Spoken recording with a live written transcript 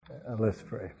Let's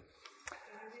pray.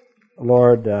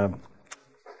 Lord,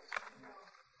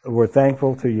 we're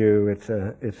thankful to you. It's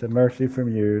a mercy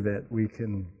from you that we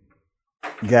can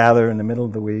gather in the middle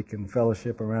of the week and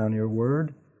fellowship around your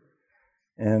word,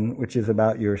 and which is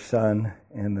about your Son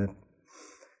and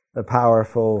the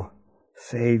powerful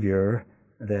Savior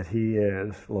that he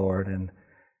is, Lord. And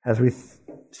as we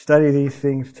study these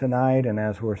things tonight, and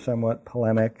as we're somewhat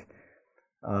polemic,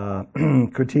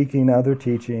 critiquing other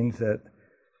teachings that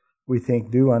we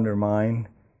think do undermine,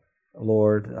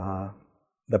 Lord,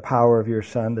 the power of your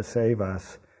Son to save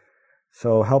us.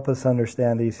 So help us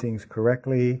understand these things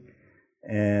correctly,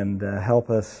 and help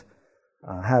us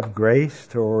have grace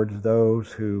towards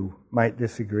those who might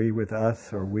disagree with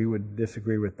us, or we would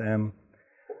disagree with them.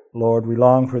 Lord, we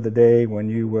long for the day when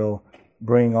you will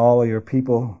bring all of your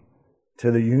people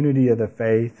to the unity of the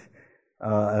faith,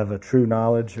 of a true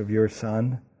knowledge of your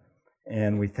Son.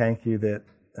 And we thank you that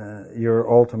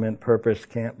your ultimate purpose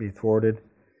can't be thwarted,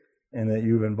 and that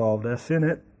you've involved us in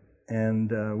it.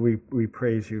 And we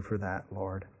praise you for that,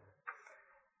 Lord.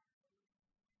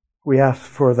 We ask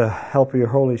for the help of your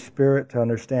Holy Spirit to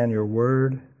understand your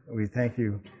word. We thank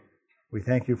you. We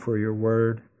thank you for your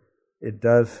word. It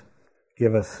does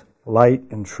give us light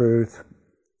and truth.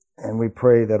 And we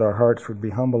pray that our hearts would be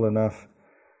humble enough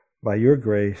by your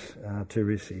grace to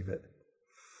receive it.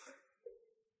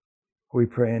 We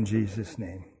pray in Jesus'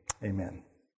 name. Amen.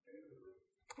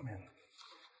 Amen.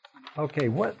 Okay,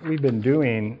 what we've been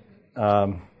doing,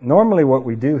 normally what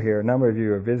we do here, a number of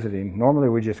you are visiting, normally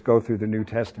we just go through the New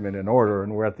Testament in order,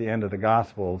 and we're at the end of the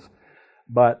Gospels.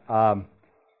 But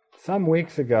some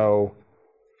weeks ago,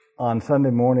 on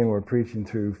Sunday morning, we're preaching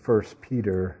through 1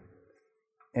 Peter.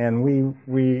 And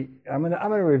I'm going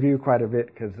to review quite a bit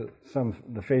because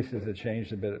the faces have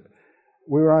changed a bit.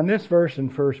 We were on this verse in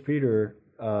 1 Peter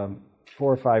 4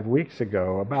 or 5 weeks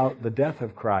ago about the death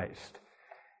of Christ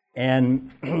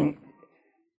and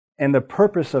the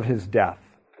purpose of his death.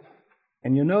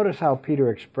 And you notice how Peter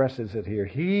expresses it here.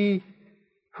 He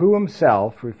who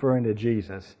himself, referring to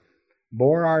Jesus,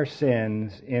 bore our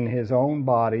sins in his own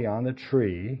body on the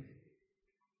tree.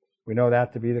 We know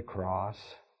that to be the cross.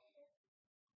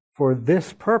 For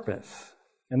this purpose,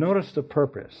 and notice the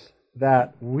purpose,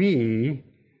 that we,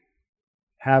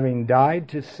 having died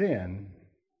to sin,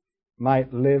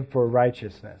 might live for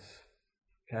righteousness.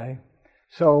 Okay?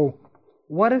 So,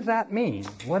 what does that mean?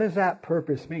 What does that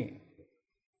purpose mean?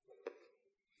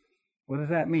 What does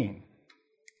that mean?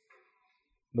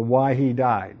 The why he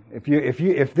died.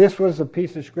 If this was a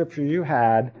piece of scripture you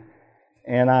had,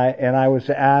 and I was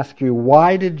to ask you,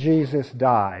 why did Jesus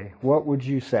die? What would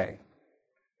you say?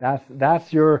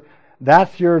 That's your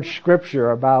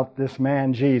scripture about this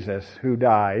man Jesus who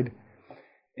died.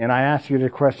 And I ask you the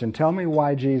question, tell me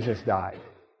why Jesus died.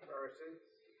 For our sins.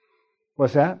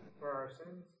 What's that? For our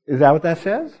sins. Is that what that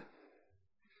says?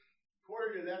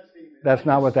 According to that statement. That's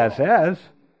not what that says.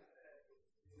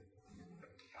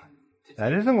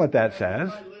 That isn't what that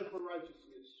says.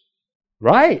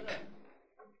 Right.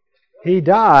 He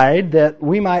died that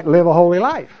we might live a holy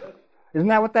life. Isn't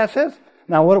that what that says?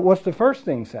 Now, what's the first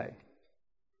thing say?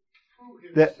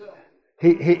 That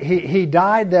he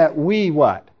died that we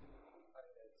what?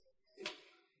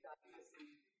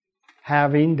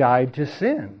 Having died to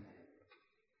sin,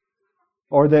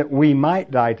 or that we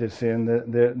might die to sin.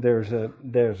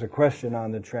 There's a question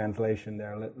on the translation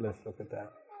there. Let's look at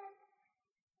that.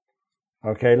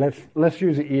 Okay, let's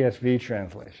use the ESV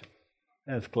translation.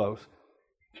 That's close.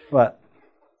 What?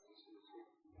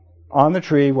 On the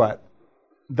tree, what?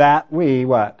 That we,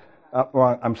 what?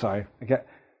 I'm sorry. Okay.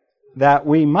 That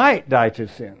we might die to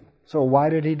sin. So why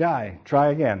did he die?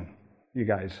 Try again, you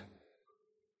guys.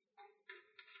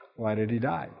 Why did he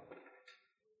die?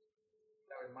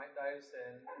 That we might die to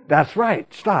sin. That's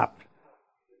right. Stop.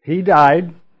 He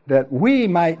died that we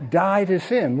might die to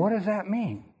sin. What does that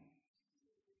mean?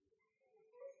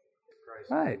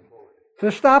 Right.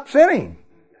 To stop sinning.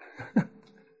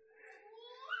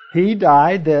 He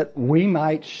died that we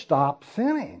might stop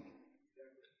sinning.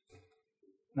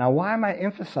 Now, why am I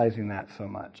emphasizing that so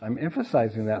much? I'm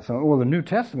emphasizing that so much. Well, the New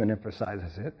Testament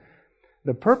emphasizes it.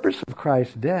 The purpose of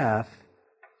Christ's death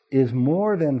is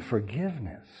more than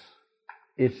forgiveness.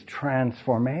 It's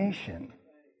transformation.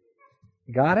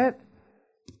 Got it?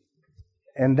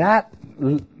 And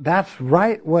that's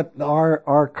right what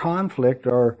our conflict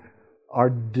or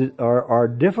our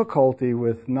difficulty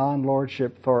with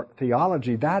non-Lordship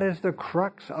theology, that is the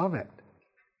crux of it.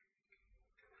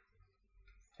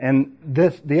 And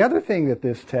the other thing that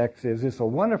this text is, it's a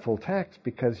wonderful text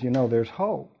because, there's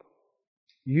hope.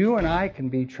 You and I can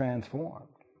be transformed.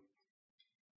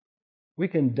 We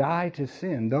can die to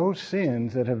sin, those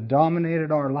sins that have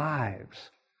dominated our lives.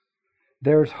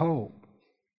 There's hope.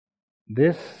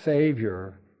 This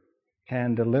Savior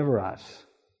can deliver us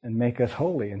and make us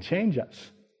holy and change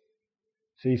us.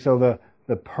 See, so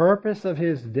the purpose of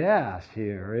His death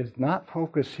here is not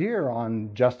focused here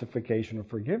on justification or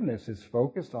forgiveness. It's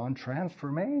focused on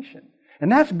transformation.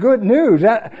 And that's good news.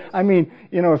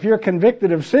 If you're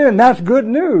convicted of sin, that's good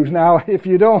news. Now, if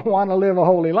you don't want to live a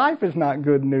holy life, it's not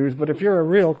good news. But if you're a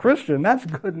real Christian, that's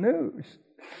good news.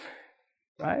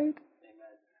 Right?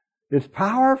 It's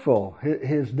powerful,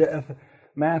 His death.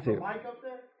 Matthew. Mic up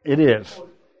there? It is. That's all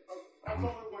I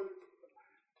wanted.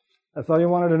 That's all you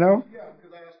wanted to know? Yeah,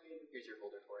 because I asked you. Here's your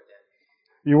folder for it,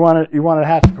 Dan. You wanted to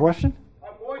ask a question?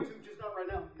 I'm going to, just not right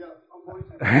now. Yeah, I'm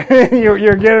going to.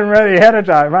 You're getting ready ahead of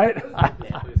time, right?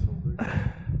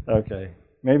 Okay.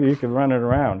 Maybe you can run it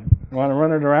around. You want to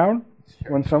run it around?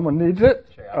 Sure. When someone needs it?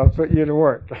 Sure. I'll put you to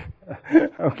work.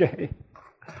 Okay.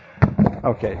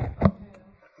 Okay.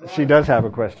 She does have a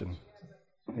question.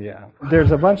 Yeah.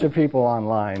 There's a bunch of people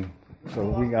online, so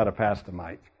we got to pass the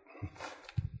mic.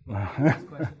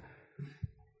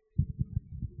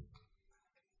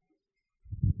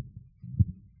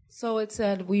 So it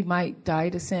said we might die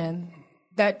to sin.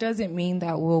 That doesn't mean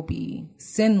that we'll be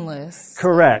sinless.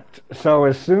 Correct. So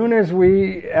as soon as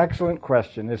excellent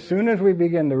question, as soon as we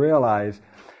begin to realize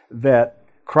that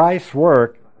Christ's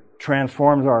work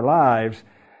transforms our lives,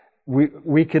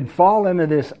 we could fall into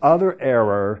this other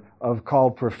error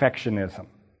called perfectionism.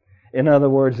 In other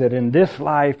words, that in this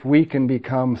life we can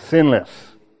become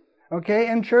sinless. Okay,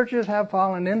 and churches have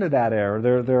fallen into that error.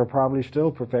 There are probably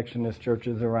still perfectionist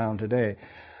churches around today.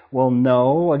 Well,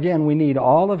 no, again, we need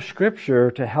all of Scripture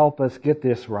to help us get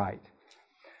this right.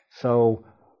 So,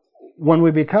 when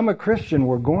we become a Christian,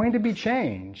 we're going to be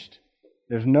changed.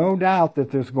 There's no doubt that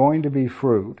there's going to be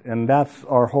fruit, and that's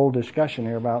our whole discussion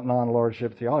here about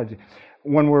non-Lordship theology.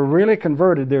 When we're really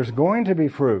converted, there's going to be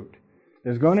fruit.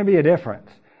 There's going to be a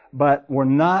difference. But we're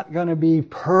not going to be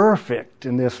perfect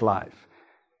in this life.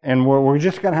 And we're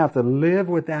just going to have to live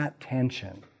with that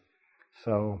tension.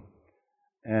 So,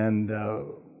 and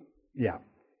yeah.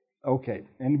 Okay.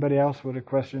 Anybody else with a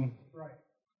question? Right.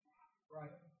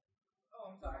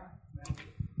 Oh, I'm sorry.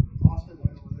 Austin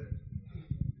went over there.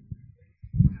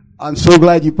 I'm so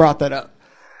glad you brought that up.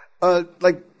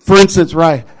 For instance,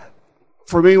 right.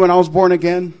 For me, when I was born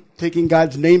again, taking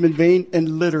God's name in vain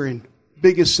and littering,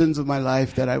 biggest sins of my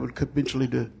life that I would eventually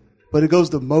do. But it goes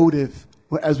to motive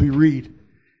as we read.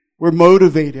 We're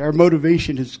motivated. Our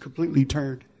motivation is completely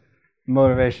turned.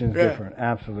 Motivation is different.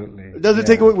 Absolutely. It doesn't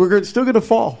take away. We're still going to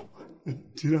fall.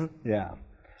 Yeah.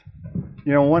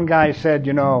 One guy said,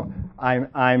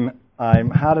 I'm.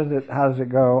 How does it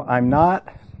go? I'm not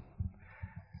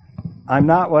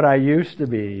what I used to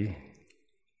be.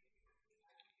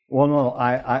 Well, no,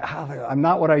 I'm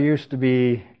not what I used to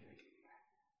be.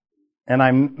 And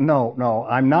I'm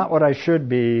not what I should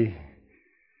be,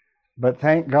 but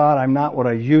thank God I'm not what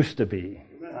I used to be.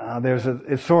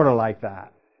 It's sort of like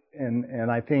that,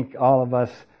 and I think all of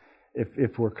us,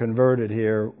 if we're converted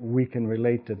here, we can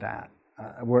relate to that.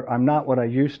 I'm not what I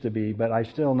used to be, but I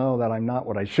still know that I'm not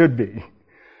what I should be.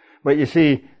 But you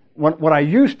see, what I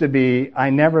used to be, I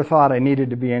never thought I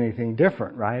needed to be anything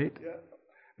different, right? Yeah.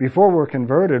 Before we're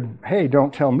converted, hey,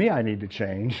 don't tell me I need to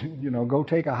change. Go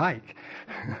take a hike.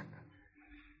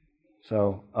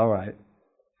 So, all right.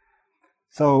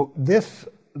 So this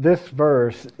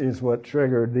verse is what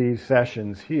triggered these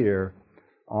sessions here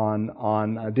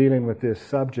on dealing with this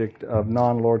subject of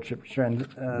non-Lordship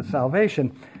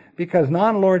salvation, because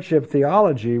non-Lordship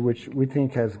theology, which we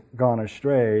think has gone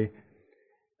astray,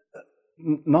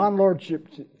 non-Lordship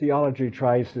theology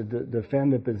tries to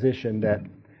defend the position that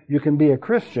you can be a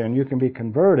Christian, you can be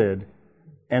converted,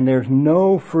 and there's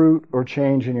no fruit or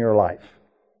change in your life.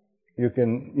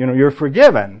 You're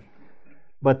forgiven,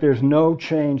 but there's no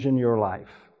change in your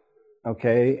life.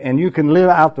 Okay? And you can live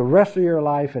out the rest of your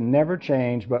life and never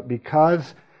change, but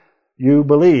because you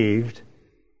believed,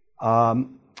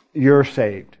 you're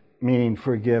saved, meaning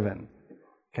forgiven.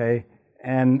 Okay?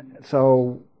 And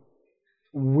so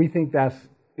we think that's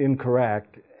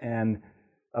incorrect, and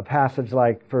a passage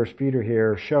like 1 Peter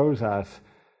here shows us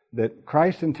that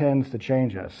Christ intends to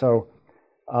change us. So,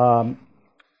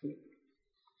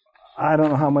 I don't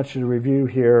know how much to review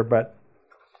here, but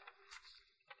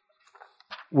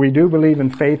we do believe in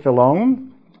faith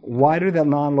alone. Why do the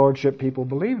non-Lordship people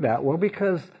believe that? Well,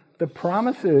 because the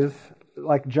promises,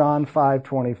 like John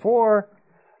 5:24,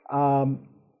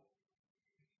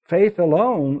 faith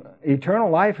alone, eternal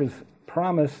life is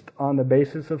promised on the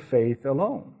basis of faith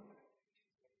alone.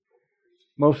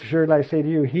 Most assuredly I say to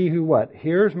you, he who what?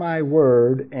 Hears my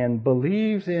word and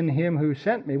believes in him who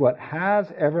sent me, what?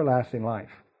 Has everlasting life.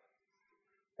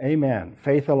 Amen.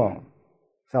 Faith alone.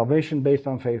 Salvation based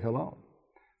on faith alone.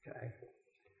 Okay.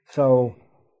 So,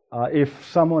 if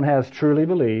someone has truly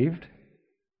believed,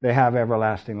 they have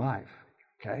everlasting life.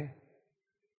 Okay?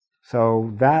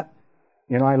 So that,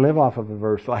 I live off of a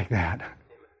verse like that.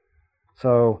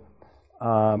 So,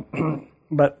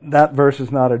 but that verse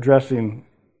is not addressing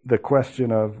the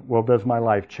question of, well, does my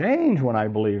life change when I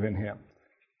believe in him?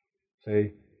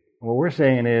 See, what we're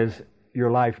saying is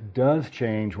your life does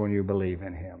change when you believe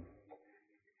in him.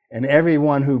 And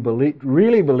everyone who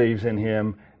really believes in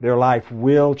him, their life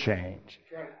will change.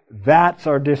 That's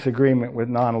our disagreement with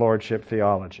non-Lordship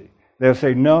theology. They'll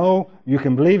say, no, you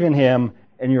can believe in him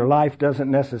and your life doesn't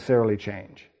necessarily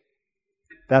change.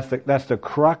 That's the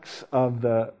crux of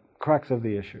the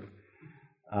issue.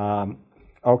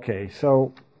 Okay,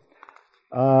 so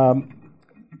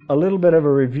a little bit of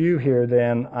a review here.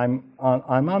 Then I'm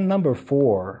on number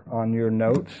 4 on your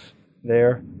notes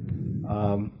there.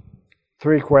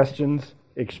 3 questions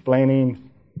explaining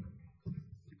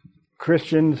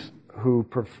Christians who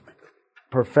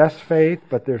profess faith,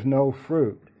 but there's no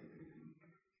fruit.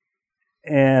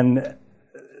 And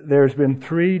there's been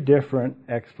 3 different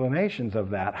explanations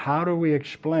of that. How do we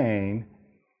explain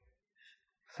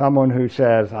someone who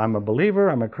says, I'm a believer,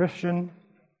 I'm a Christian,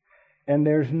 and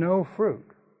there's no fruit?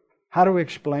 How do we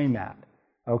explain that?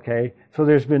 Okay, so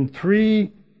there's been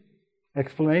 3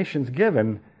 explanations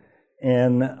given,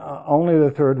 and only the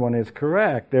third one is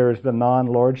correct. There is the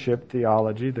non-Lordship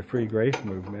theology, the free grace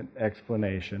movement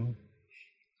explanation.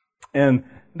 And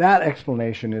that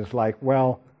explanation is like,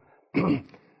 well,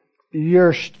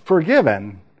 you're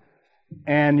forgiven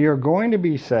and you're going to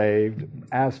be saved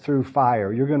as through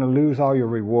fire. You're going to lose all your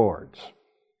rewards.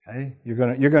 Okay? You're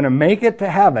going to make it to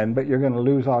heaven, but you're going to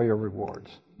lose all your rewards.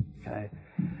 Okay?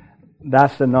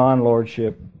 That's the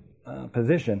non-Lordship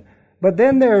position. But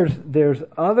then there's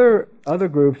other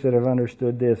groups that have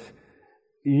understood this.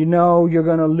 You're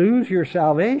going to lose your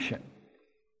salvation.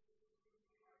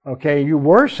 Okay, you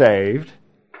were saved,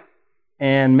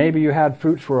 and maybe you had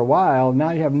fruits for a while.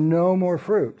 Now you have no more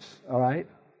fruits. All right.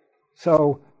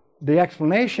 So the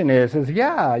explanation is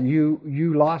yeah,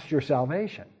 you lost your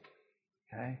salvation.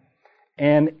 Okay,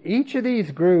 and each of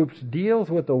these groups deals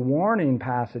with the warning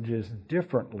passages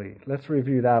differently. Let's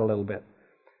review that a little bit.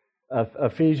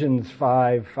 Ephesians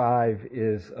 5:5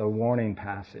 is a warning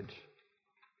passage.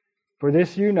 For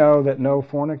this you know that no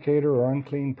fornicator or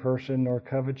unclean person nor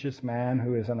covetous man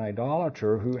who is an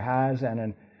idolater who has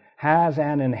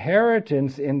an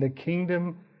inheritance in the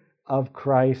kingdom of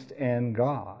Christ and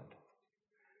God.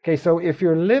 Okay, so if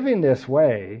you're living this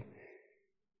way,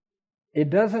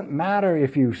 it doesn't matter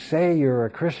if you say you're a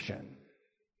Christian.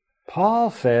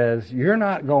 Paul says you're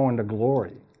not going to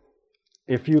glory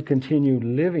if you continue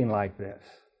living like this.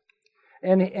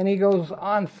 And he goes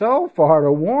on so far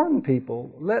to warn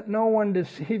people, let no one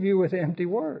deceive you with empty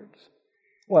words.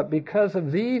 What? Because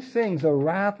of these things, the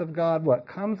wrath of God, what?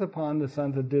 Comes upon the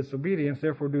sons of disobedience,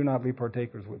 therefore do not be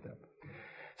partakers with them.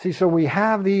 See, so we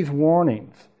have these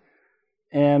warnings.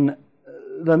 And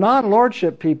the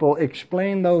non-Lordship people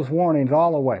explain those warnings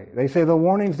all away. They say the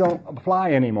warnings don't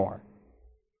apply anymore.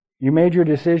 You made your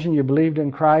decision, you believed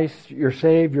in Christ, you're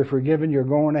saved, you're forgiven, you're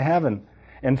going to heaven.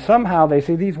 And somehow they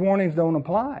say these warnings don't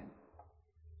apply.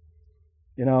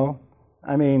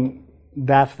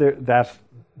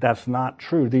 That's not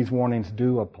true. These warnings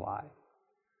do apply.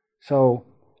 So,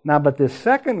 now, but this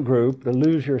second group, the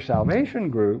lose your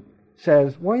salvation group,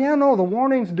 says, well, the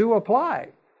warnings do apply.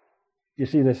 You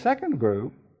see, the second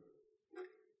group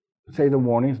say the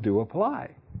warnings do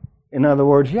apply. In other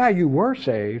words, you were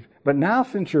saved, but now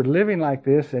since you're living like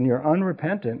this and you're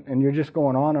unrepentant and you're just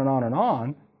going on and on and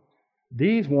on,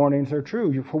 these warnings are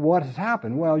true. For what has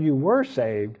happened? Well, you were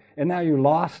saved and now you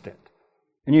lost it.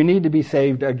 And you need to be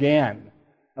saved again.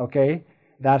 Okay?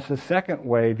 That's the second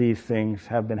way these things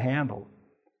have been handled.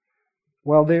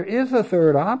 Well, there is a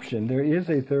third option. There is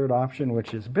a third option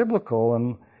which is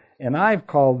biblical, and I've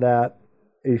called that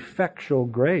effectual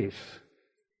grace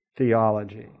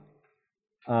theology.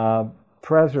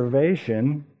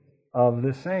 Preservation of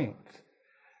the saints.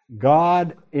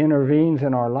 God intervenes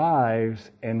in our lives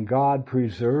and God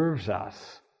preserves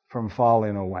us from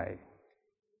falling away.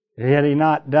 Had He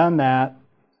not done that,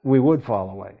 we would fall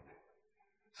away.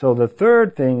 So the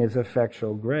third thing is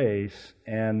effectual grace,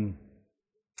 and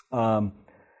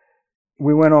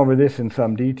we went over this in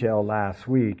some detail last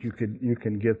week. You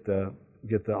can get the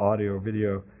audio,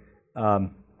 video.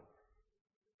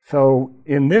 So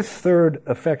in this third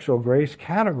effectual grace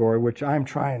category, which I'm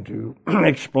trying to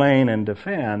explain and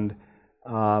defend,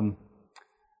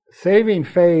 saving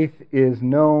faith is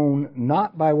known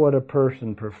not by what a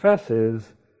person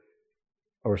professes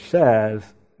or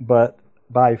says, but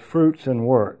by fruits and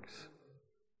works.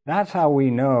 That's how we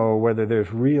know whether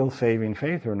there's real saving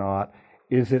faith or not,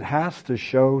 is it has to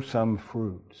show some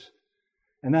fruits.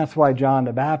 And that's why John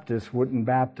the Baptist wouldn't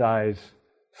baptize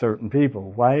certain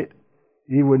people, right?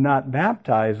 He would not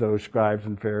baptize those scribes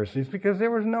and Pharisees because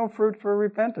there was no fruit for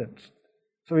repentance.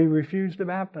 So he refused to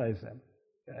baptize them.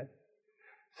 Okay?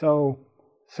 So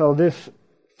this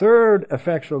third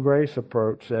effectual grace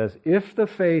approach says, if the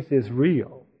faith is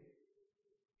real,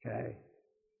 okay,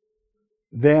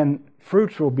 then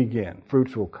fruits will begin,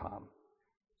 fruits will come.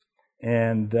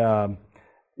 And,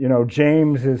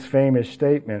 James's famous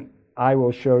statement, I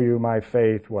will show you my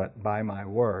faith, by my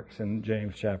works, in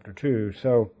James chapter 2.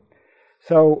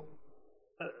 So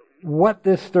what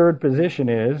this third position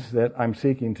is that I'm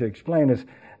seeking to explain is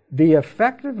the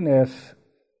effectiveness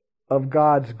of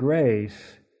God's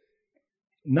grace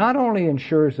not only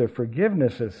ensures the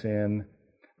forgiveness of sin,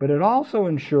 but it also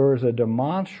ensures a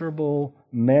demonstrable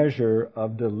measure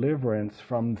of deliverance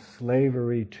from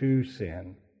slavery to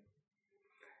sin.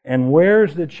 And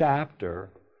where's the chapter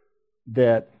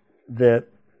that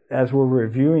as we're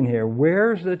reviewing here,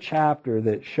 where's the chapter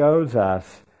that shows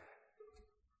us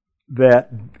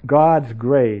that God's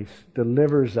grace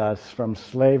delivers us from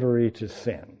slavery to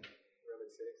sin?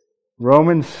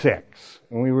 Romans 6.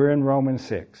 When we were in Romans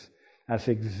 6. That's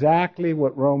exactly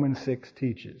what Romans 6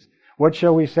 teaches. What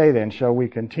shall we say then? Shall we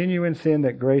continue in sin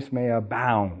that grace may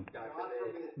abound?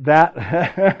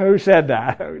 That who said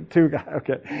that? Two guys.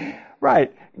 Okay.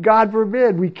 Right. God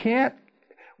forbid. We can't.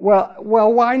 Well,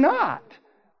 why not?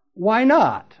 Why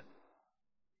not?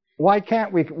 Why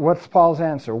can't we? What's Paul's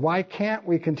answer? Why can't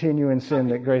we continue in sin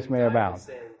that grace may abound?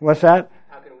 What's that?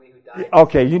 How can we who die?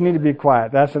 Okay, you need to be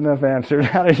quiet. That's enough answer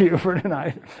out of you for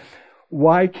tonight.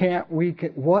 Why can't we?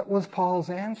 What was Paul's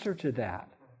answer to that?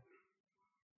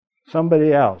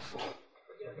 Somebody else.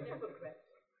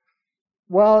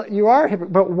 Well, you are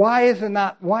hypocrite, but why is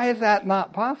that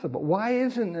not possible? Why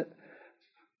isn't it?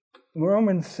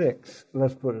 Romans 6,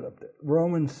 let's put it up there.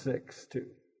 Romans 6, 2.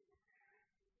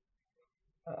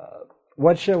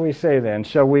 What shall we say then?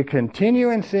 Shall we continue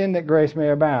in sin that grace may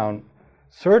abound?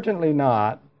 Certainly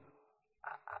not.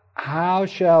 How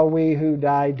shall we who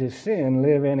died to sin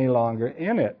live any longer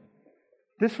in it?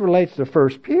 This relates to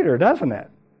 1 Peter, doesn't it?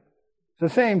 It's the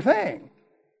same thing.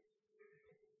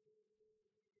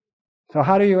 So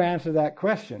how do you answer that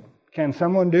question? Can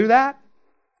someone do that?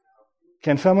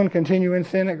 Can someone continue in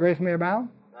sin that grace may abound?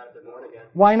 Not if they're born again.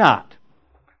 Why not?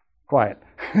 Quiet.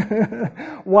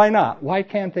 Why not? Why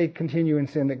can't they continue in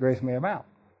sin that grace may abound?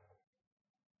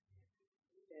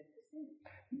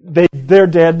 They're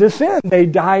dead to sin. They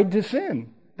died to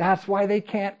sin. That's why they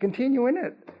can't continue in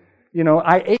it.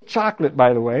 I ate chocolate,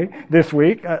 by the way, this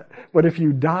week. But if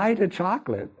you die to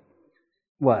chocolate,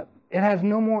 what? It has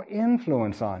no more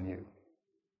influence on you.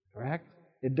 Correct?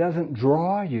 It doesn't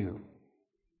draw you.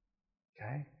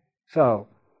 Okay? So,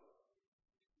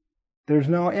 there's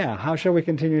how shall we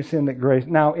continue to sin that grace?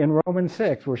 Now, in Romans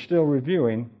 6, we're still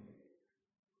reviewing.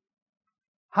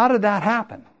 How did that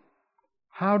happen?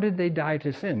 How did they die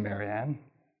to sin, Marianne?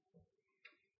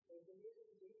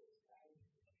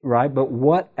 Right, but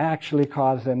what actually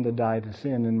caused them to die to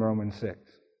sin in Romans 6?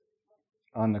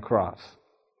 On the cross.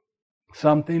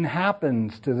 Something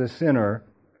happens to the sinner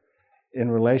in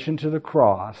relation to the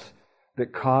cross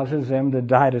that causes them to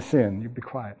die to sin. You be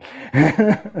quiet.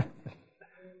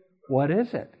 What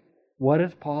is it? What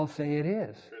does Paul say it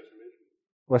is?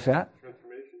 What's that?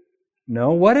 Transformation?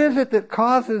 No, what is it that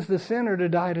causes the sinner to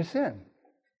die to sin?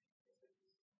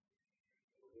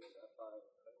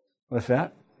 What's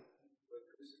that?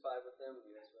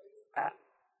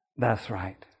 That's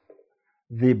right.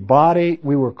 The body,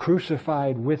 we were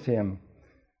crucified with him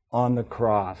on the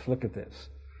cross. Look at this.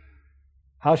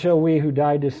 How shall we who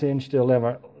died to sin still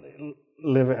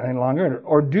live any longer?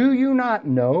 Or do you not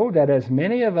know that as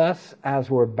many of us as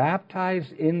were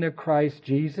baptized into Christ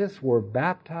Jesus were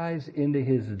baptized into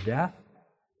his death?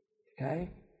 Okay?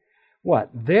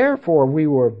 What? Therefore we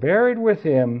were buried with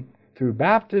him through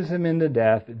baptism into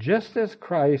death, just as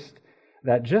Christ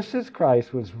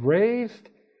was raised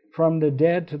from the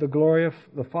dead to the glory of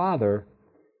the Father,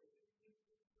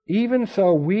 even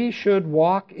so we should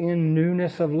walk in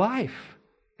newness of life.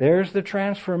 There's the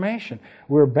transformation.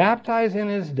 We're baptized in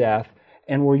his death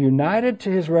and we're united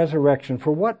to his resurrection.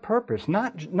 For what purpose?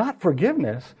 Not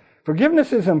forgiveness.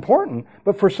 Forgiveness is important,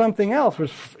 but for something else.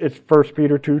 It's 1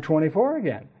 Peter 2:24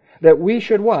 again. that we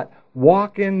should what?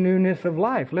 Walk in newness of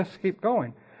life. Let's keep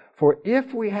going. For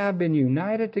if we have been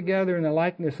united together in the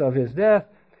likeness of his death,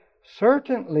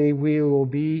 certainly we will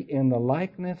be in the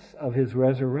likeness of his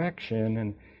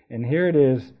resurrection. And here it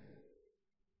is.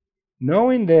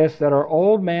 Knowing this, that our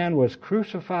old man was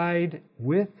crucified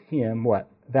with him,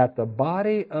 what? That the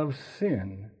body of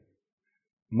sin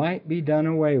might be done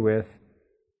away with.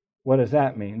 What does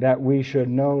that mean? That we should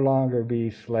no longer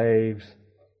be slaves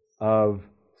of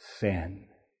sin.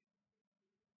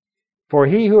 For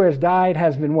he who has died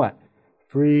has been what?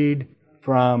 Freed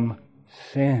from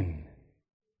sin.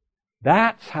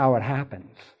 That's how it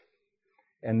happens.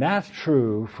 And that's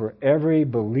true for every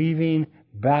believing,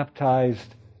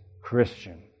 baptized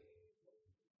Christian.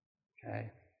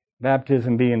 Okay?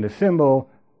 Baptism being the symbol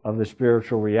of the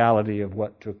spiritual reality of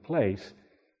what took place.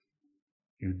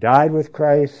 You died with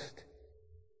Christ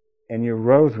and you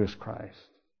rose with Christ.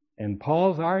 And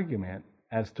Paul's argument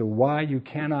as to why you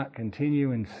cannot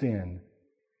continue in sin,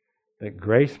 that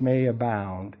grace may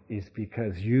abound, is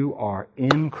because you are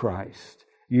in Christ.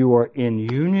 You are in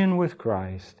union with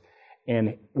Christ,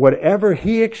 and whatever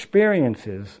he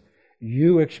experiences,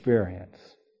 you experience.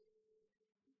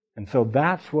 And so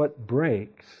that's what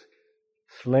breaks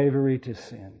slavery to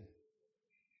sin.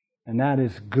 And that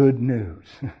is good news.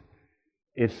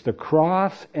 It's the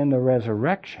cross and the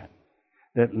resurrection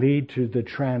that lead to the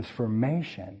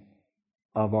transformation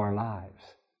of our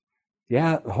lives.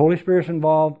 Yeah, the Holy Spirit's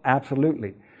involved,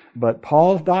 absolutely. But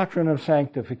Paul's doctrine of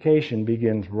sanctification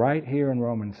begins right here in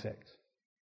Romans 6.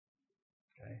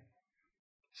 Okay?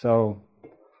 So,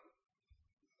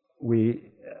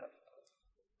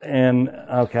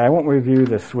 I won't review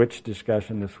the switch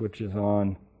discussion, the switch is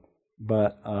on.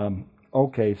 But,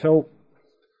 okay, so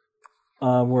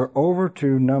we're over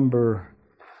to number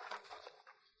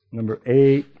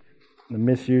 8. The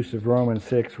misuse of Romans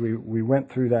 6, we went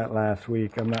through that last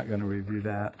week. I'm not going to review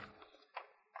that.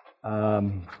 I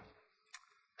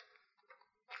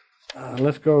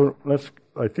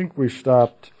think we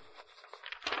stopped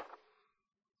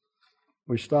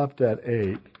at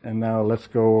 8, and now let's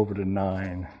go over to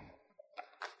 9.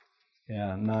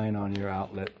 Yeah, 9 on your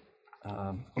outlet.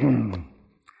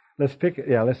 Let's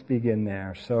begin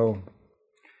there. So,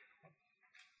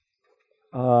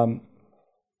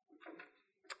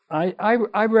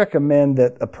 I recommend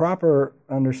that a proper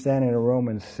understanding of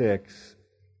Romans 6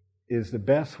 is the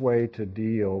best way to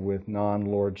deal with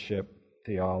non-Lordship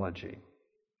theology.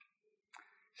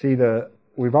 See,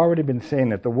 we've already been saying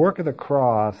that the work of the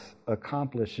cross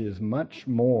accomplishes much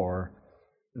more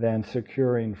than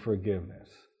securing forgiveness.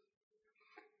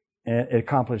 And it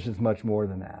accomplishes much more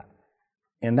than that.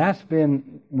 And that's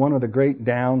been one of the great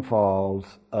downfalls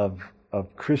of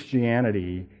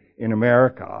Christianity in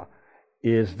America,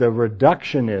 is the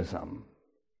reductionism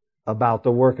about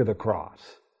the work of the cross,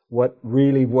 what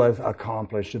really was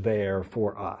accomplished there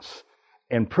for us,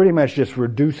 and pretty much just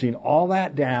reducing all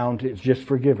that down to it's just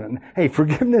forgiven. Hey,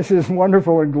 forgiveness is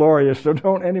wonderful and glorious, so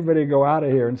don't anybody go out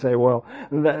of here and say, well,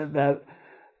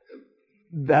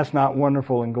 that's not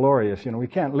wonderful and glorious. We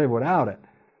can't live without it.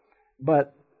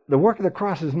 But the work of the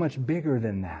cross is much bigger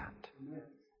than that.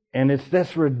 And it's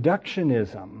this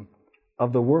reductionism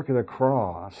of the work of the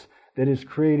cross that is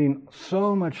creating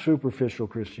so much superficial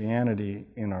Christianity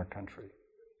in our country.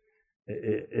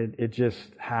 It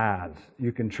just has.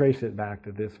 You can trace it back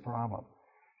to this problem.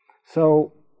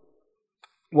 So,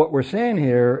 what we're saying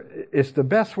here is the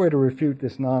best way to refute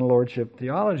this non-Lordship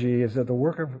theology is that the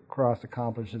work of the cross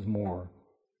accomplishes more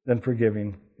than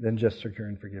just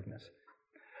securing forgiveness.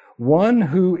 One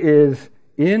who is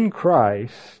in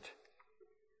Christ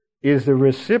is the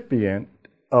recipient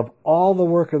of all the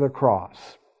work of the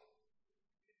cross.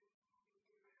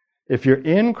 If you're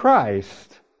in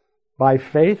Christ, by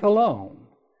faith alone,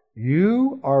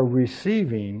 you are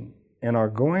receiving and are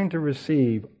going to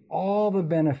receive all the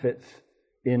benefits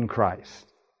in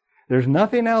Christ. There's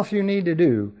nothing else you need to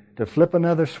do to flip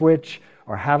another switch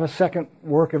or have a second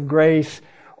work of grace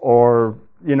or,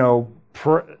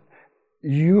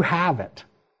 you have it.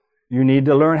 You need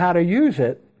to learn how to use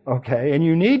it, okay, and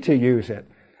you need to use it,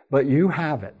 but you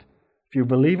have it. If you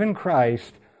believe in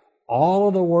Christ, all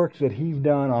of the works that He's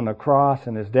done on the cross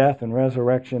and His death and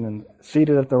resurrection and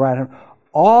seated at the right hand,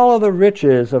 all of the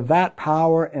riches of that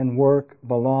power and work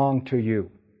belong to you.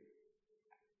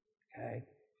 Okay?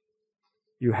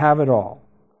 You have it all.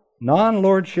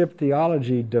 Non-Lordship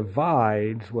theology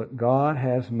divides what God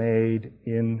has made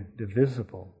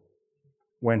indivisible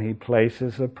when He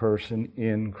places a person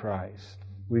in Christ.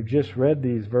 We've just read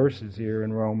these verses here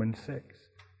in Romans 6.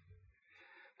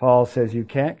 Paul says you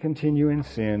can't continue in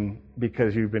sin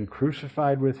because you've been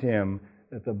crucified with Him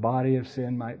that the body of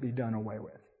sin might be done away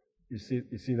with. You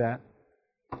see that?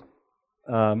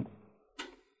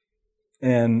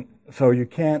 And so you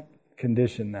can't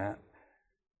condition that.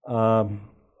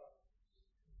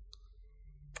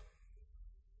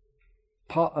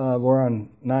 We're on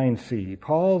 9c.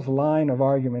 Paul's line of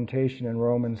argumentation in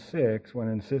Romans 6, when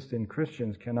insisting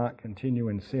Christians cannot continue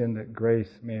in sin that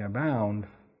grace may abound,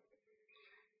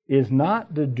 is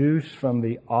not deduced from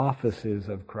the offices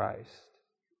of Christ.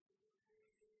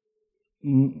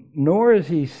 Nor is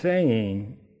he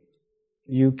saying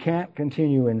you can't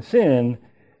continue in sin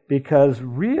because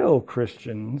real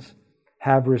Christians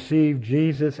have received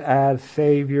Jesus as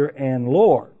Savior and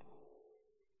Lord.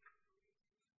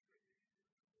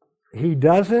 He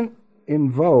doesn't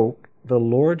invoke the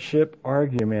lordship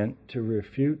argument to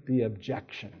refute the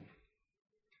objection.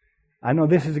 I know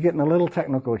this is getting a little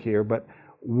technical here, but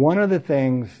one of the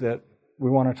things that we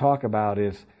want to talk about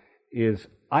is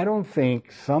I don't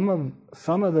think some of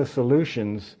the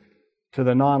solutions to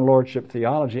the non-lordship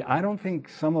theology, I don't think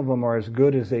some of them are as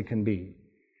good as they can be.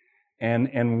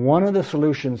 And one of the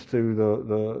solutions to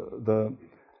the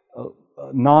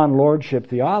non-lordship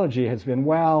theology has been,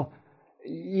 well,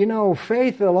 you know,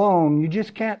 faith alone, you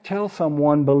just can't tell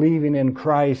someone believing in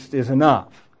Christ is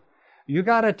enough. You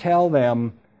got to tell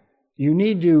them you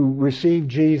need to receive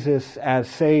Jesus as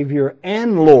Savior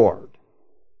and Lord.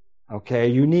 Okay,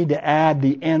 you need to add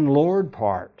the "and Lord"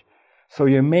 part. So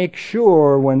you make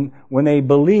sure when they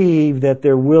believe that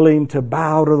they're willing to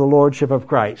bow to the lordship of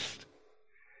Christ.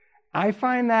 I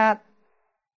find that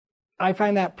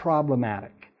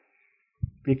problematic,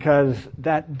 because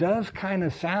that does kind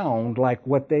of sound like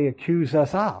what they accuse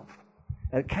us of.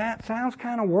 It sounds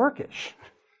kind of workish.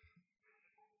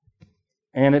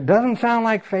 And it doesn't sound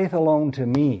like faith alone to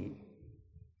me.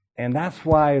 And that's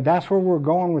where we're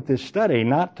going with this study,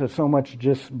 not to so much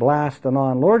just blast the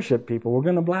non-lordship people. We're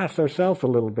going to blast ourselves a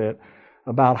little bit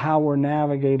about how we're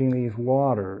navigating these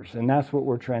waters. And that's what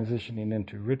we're transitioning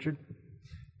into. Richard?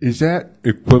 Is that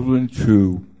equivalent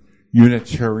to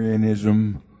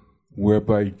Unitarianism,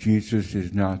 whereby Jesus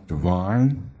is not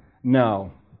divine?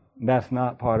 No, that's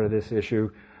not part of this issue.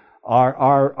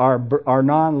 Our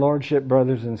non-lordship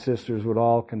brothers and sisters would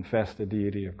all confess the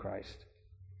deity of Christ.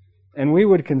 And we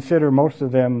would consider most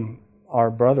of them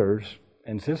our brothers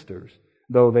and sisters,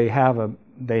 though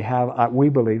we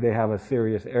believe they have a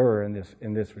serious error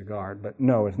in this regard. But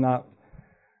no, it's not.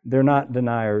 They're not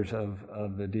deniers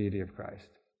of the deity of Christ.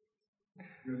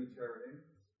 Unitarian?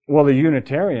 Well, the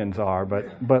Unitarians are, but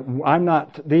I'm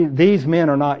not. These men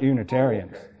are not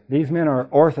Unitarians. Okay. These men are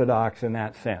Orthodox in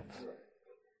that sense.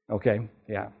 Okay,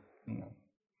 yeah.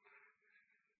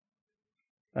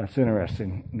 That's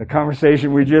interesting. The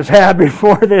conversation we just had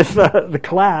before this, the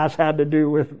class, had to do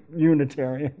with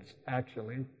Unitarians,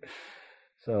 actually.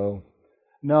 So,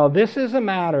 no, this is a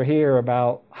matter here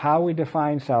about how we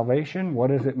define salvation.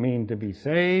 What does it mean to be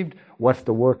saved? What's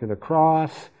the work of the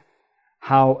cross?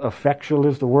 How effectual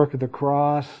is the work of the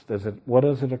cross? What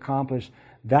does it accomplish?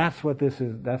 That's what this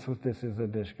is. That's what this is a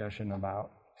discussion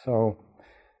about. So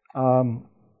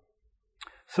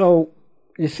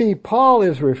you see, Paul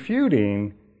is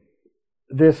refuting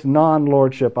this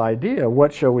non-lordship idea.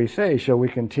 What shall we say? Shall we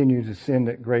continue to sin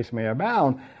that grace may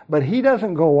abound? But he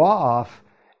doesn't go off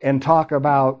and talk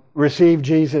about receive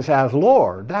Jesus as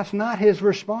Lord. That's not his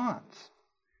response.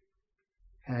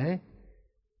 Okay?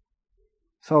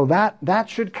 So that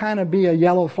should kind of be a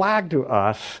yellow flag to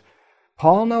us.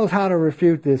 Paul knows how to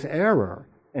refute this error,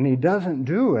 and he doesn't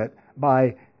do it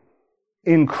by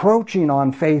encroaching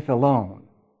on faith alone.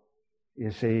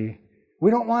 You see,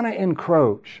 we don't want to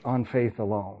encroach on faith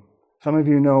alone. Some of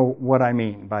you know what I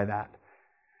mean by that.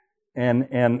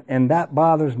 And that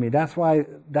bothers me. That's why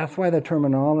the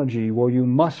terminology, well, you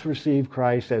must receive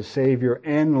Christ as Savior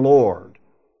and Lord,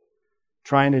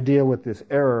 trying to deal with this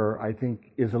error, I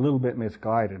think, is a little bit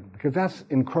misguided, because that's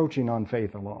encroaching on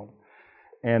faith alone.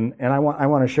 And I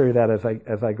want to show you that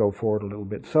as I go forward a little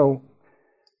bit. So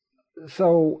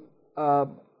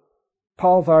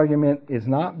Paul's argument is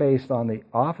not based on the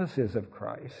offices of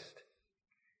Christ.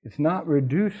 It's not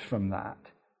reduced from that.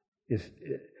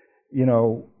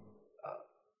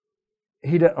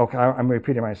 I'm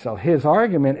repeating myself. His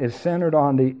argument is centered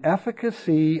on the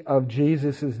efficacy of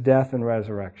Jesus' death and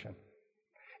resurrection.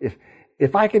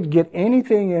 If I could get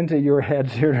anything into your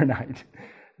heads here tonight,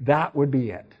 that would be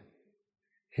it.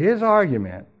 His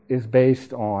argument is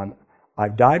based on,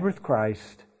 I've died with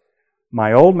Christ,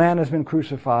 my old man has been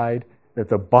crucified, that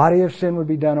the body of sin would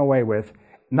be done away with.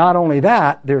 Not only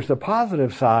that, there's the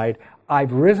positive side.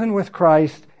 I've risen with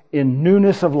Christ in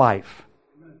newness of life.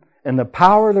 And the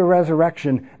power of the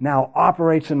resurrection now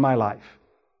operates in my life.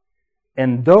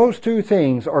 And those two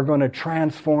things are going to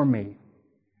transform me.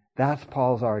 That's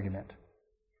Paul's argument.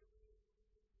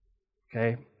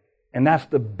 Okay? And that's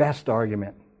the best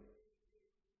argument.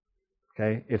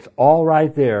 Okay? It's all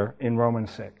right there in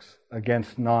Romans 6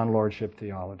 against non-lordship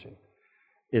theology.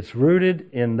 It's rooted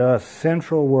in the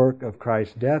central work of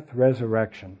Christ's death,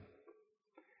 resurrection.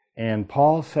 And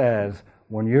Paul says,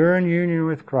 when you're in union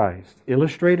with Christ,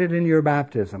 illustrated in your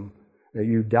baptism, that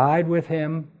you died with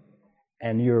Him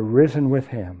and you're risen with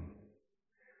Him,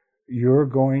 you're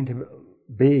going to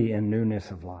be in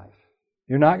newness of life.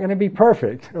 You're not going to be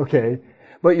perfect, okay?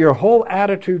 But your whole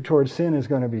attitude towards sin is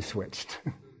going to be switched.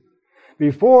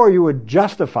 Before, you would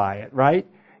justify it, right?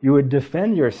 You would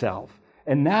defend yourself.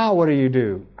 And now what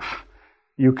do?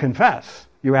 You confess.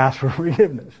 You ask for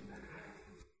forgiveness.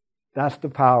 That's the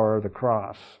power of the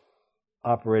cross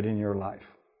operating in your life.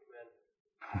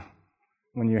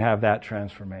 When you have that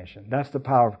transformation. That's the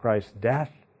power of Christ's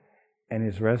death and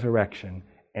His resurrection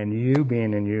and you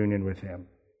being in union with Him.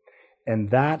 And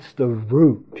that's the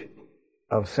root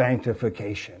of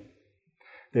sanctification.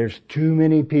 There's too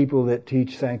many people that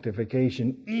teach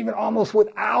sanctification even almost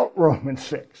without Romans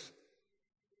 6.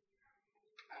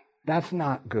 That's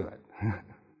not good.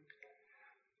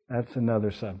 That's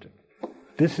another subject.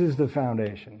 This is the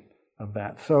foundation of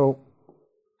that. So,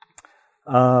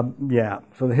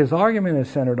 So his argument is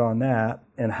centered on that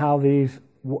and how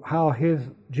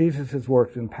Jesus'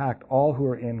 works impact all who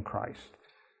are in Christ.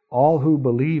 All who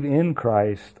believe in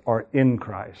Christ are in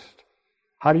Christ.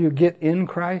 How do you get in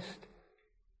Christ?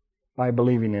 By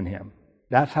believing in Him.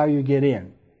 That's how you get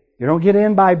in. You don't get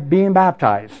in by being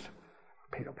baptized.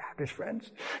 Peter Baptist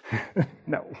friends?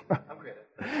 No.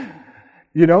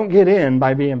 You don't get in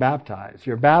by being baptized.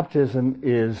 Your baptism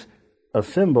is a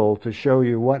symbol to show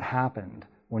you what happened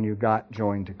when you got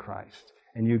joined to Christ.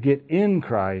 And you get in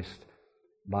Christ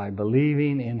by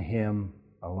believing in Him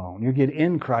alone. You get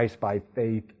in Christ by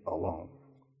faith alone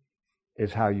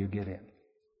is how you get in.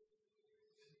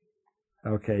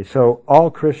 Okay, so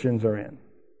all Christians are in.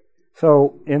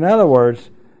 So, in other words,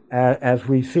 as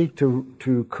we seek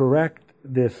to correct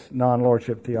this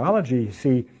non-lordship theology,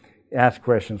 ask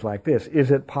questions like this.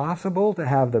 Is it possible to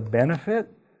have the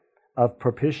benefit of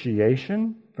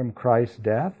propitiation from Christ's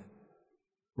death?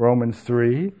 Romans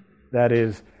 3, that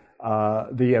is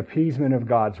the appeasement of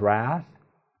God's wrath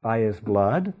by His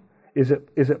blood. Is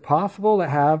it possible to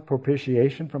have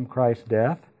propitiation from Christ's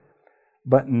death,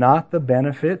 but not the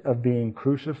benefit of being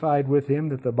crucified with Him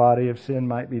that the body of sin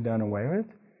might be done away with?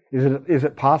 Is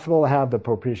it possible to have the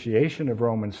propitiation of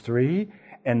Romans 3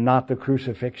 and not the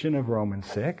crucifixion of Romans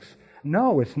 6?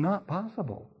 No, it's not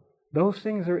possible. Those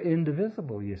things are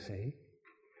indivisible, you see.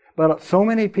 But so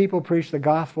many people preach the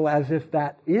gospel as if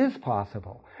that is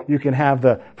possible. You can have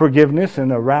the forgiveness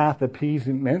and the wrath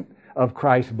appeasement of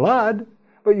Christ's blood,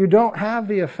 but you don't have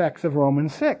the effects of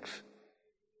Romans 6.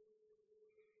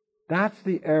 That's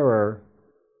the error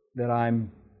that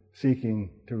I'm seeking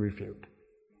to refute.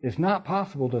 It's not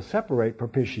possible to separate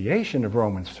propitiation of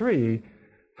Romans 3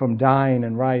 from dying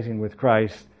and rising with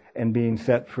Christ and being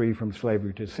set free from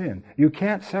slavery to sin. You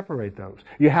can't separate those.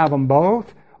 You have them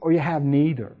both or you have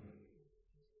neither.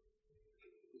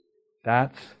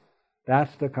 That's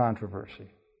the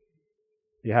controversy.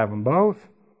 You have them both.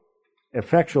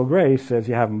 Effectual grace says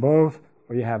you have them both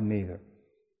or you have neither.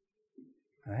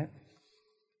 Right?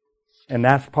 And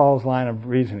that's Paul's line of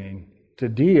reasoning to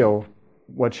deal,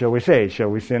 what shall we say? Shall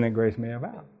we sin that grace may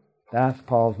abound? That's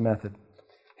Paul's method.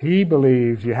 He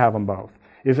believes you have them both.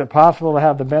 Is it possible to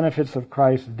have the benefits of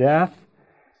Christ's death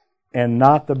and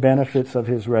not the benefits of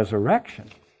His resurrection?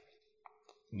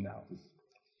 No.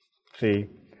 See,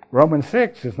 Romans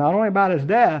 6 is not only about His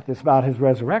death, it's about His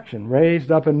resurrection,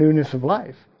 raised up in newness of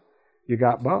life. You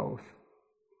got both.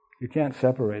 You can't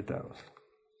separate those.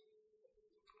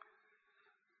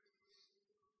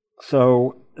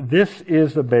 So this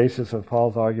is the basis of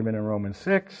Paul's argument in Romans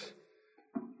 6,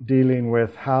 dealing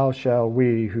with how shall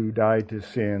we who died to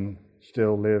sin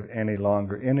still live any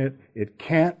longer in it. It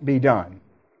can't be done.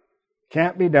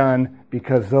 Can't be done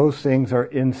because those things are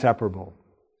inseparable.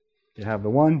 You have the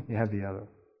one, you have the other.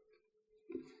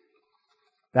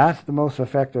 That's the most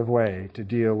effective way to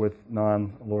deal with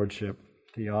non-lordship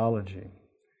theology.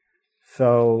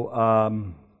 So,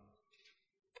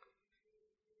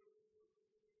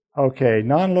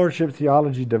 non-lordship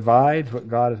theology divides what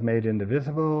God has made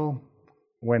indivisible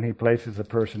when He places a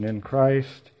person in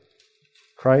Christ.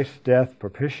 Christ's death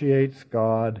propitiates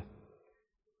God,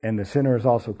 and the sinner is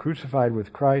also crucified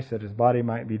with Christ that his body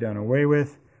might be done away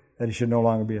with, that he should no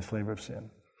longer be a slave of sin.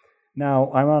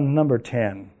 Now, I'm on number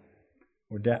 10.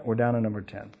 We're down to number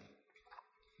 10.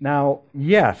 Now,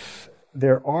 yes,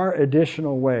 there are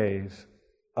additional ways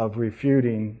of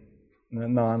refuting the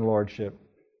non-Lordship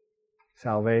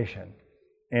salvation.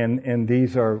 And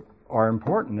these are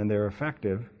important and they're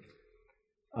effective.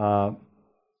 And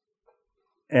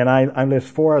I list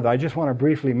 4 of them. I just want to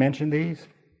briefly mention these.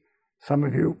 Some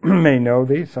of you may know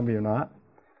these, some of you not.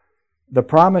 The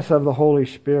promise of the Holy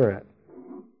Spirit.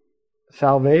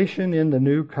 Salvation in the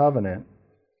new covenant.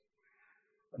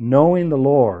 Knowing the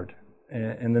Lord.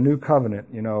 In the new covenant,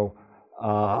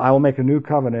 I will make a new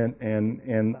covenant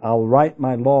and I'll write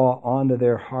my law onto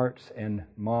their hearts and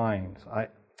minds.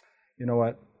 You know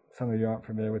what? Some of you aren't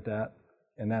familiar with that,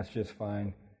 and that's just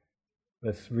fine.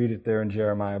 Let's read it there in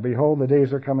Jeremiah. Behold, the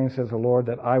days are coming, says the Lord,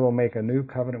 that I will make a new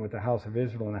covenant with the house of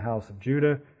Israel and the house of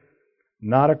Judah,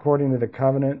 not according to the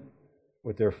covenant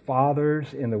with their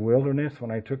fathers in the wilderness when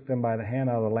I took them by the hand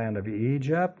out of the land of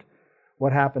Egypt.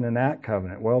 What happened in that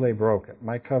covenant? Well, they broke it.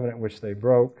 My covenant which they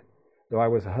broke, though I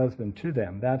was a husband to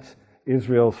them. That's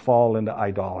Israel's fall into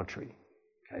idolatry.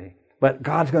 Okay? But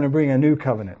God's going to bring a new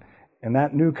covenant. And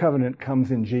that new covenant comes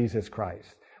in Jesus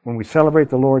Christ. When we celebrate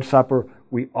the Lord's Supper,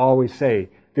 we always say,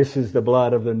 this is the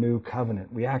blood of the new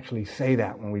covenant. We actually say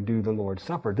that when we do the Lord's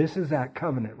Supper. This is that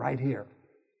covenant right here.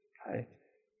 Okay?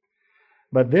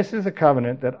 But this is a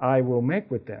covenant that I will make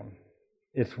with them.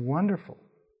 It's wonderful.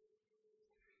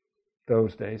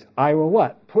 Those days. I will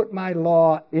what? Put my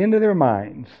law into their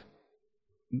minds,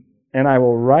 and I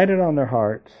will write it on their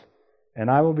hearts,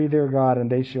 and I will be their God, and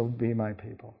they shall be my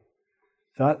people.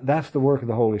 So that's the work of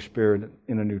the Holy Spirit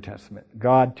in the New Testament.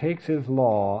 God takes His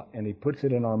law, and He puts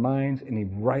it in our minds, and He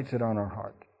writes it on our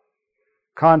heart.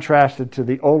 Contrasted to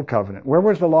the Old Covenant. Where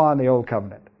was the law in the Old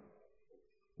Covenant?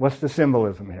 What's the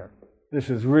symbolism here? This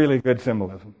is really good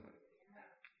symbolism.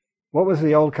 What was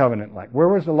the Old Covenant like? Where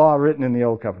was the law written in the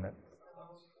Old Covenant?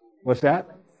 What's that?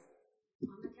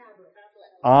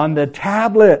 On the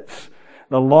tablets.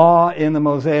 The law in the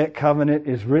Mosaic covenant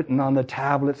is written on the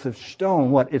tablets of stone.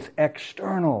 What? It's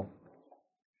external.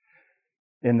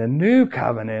 In the new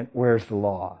covenant, where's the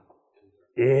law?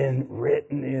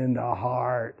 Written in the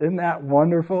heart. Isn't that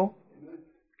wonderful?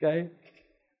 Okay?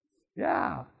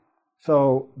 Yeah.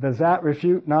 So, does that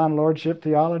refute non-Lordship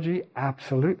theology?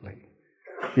 Absolutely.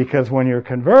 Because when you're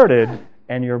converted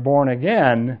and you're born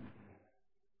again,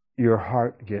 your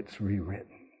heart gets rewritten.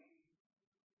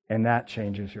 And that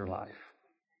changes your life.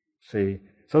 See?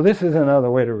 So this is another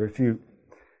way to refute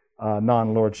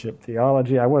non-Lordship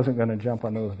theology. I wasn't going to jump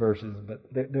on those verses, but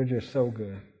they're just so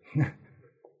good.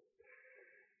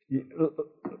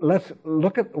 Let's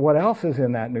look at what else is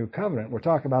in that new covenant. We're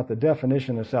talking about the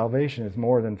definition of salvation is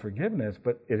more than forgiveness,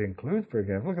 but it includes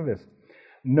forgiveness. Look at this.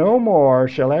 No more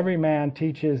shall every man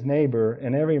teach his neighbor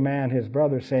and every man his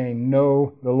brother, saying,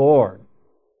 know the Lord,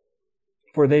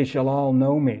 for they shall all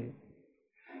know me.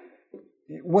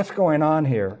 What's going on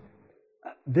here?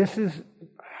 This is...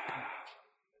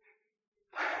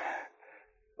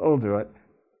 I'll do it.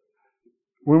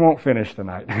 We won't finish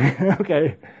tonight.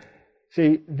 Okay.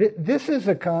 See, this is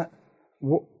all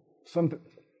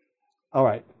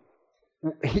right.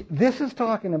 This is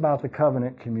talking about the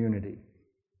covenant community.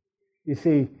 You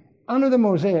see, under the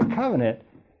Mosaic covenant,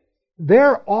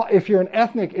 if you're an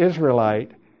ethnic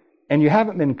Israelite and you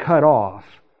haven't been cut off,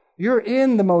 you're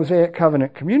in the Mosaic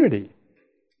covenant community.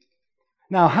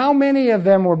 Now, how many of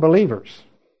them were believers?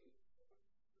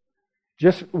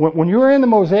 Just when you're in the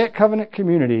Mosaic covenant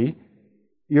community,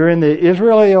 you're in the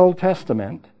Israeli Old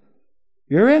Testament,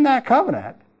 you're in that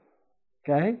covenant.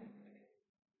 Okay?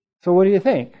 So what do you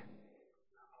think?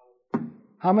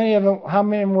 How many of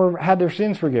them had their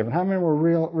sins forgiven? How many were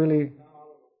really?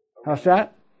 How's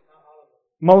that?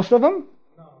 Most of them?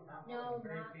 No, not all of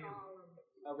them.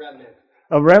 A remnant.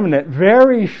 A remnant.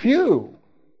 Very few.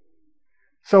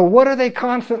 So what are they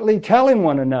constantly telling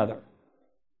one another?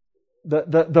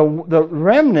 The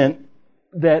remnant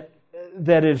that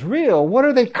is real, what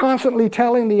are they constantly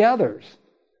telling the others?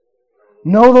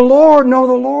 Know the Lord, know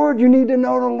the Lord. You need to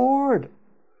know the Lord.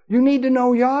 You need to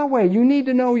know Yahweh. You need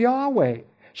to know Yahweh.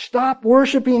 Stop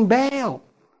worshiping Baal.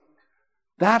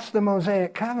 That's the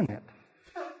Mosaic covenant.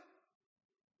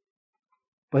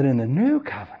 But in the new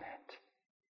covenant,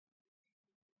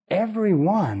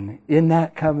 everyone in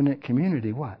that covenant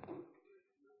community, what?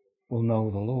 Will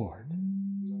know the Lord.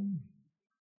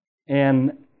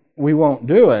 And we won't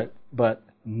do it, but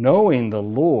knowing the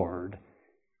Lord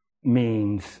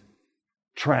means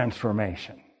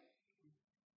transformation.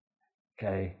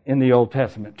 Okay? In the Old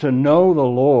Testament, to know the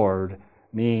Lord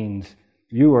means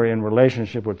you are in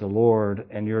relationship with the Lord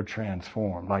and you're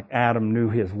transformed, like Adam knew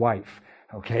his wife.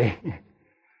 Okay?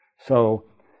 So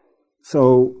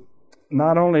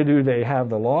not only do they have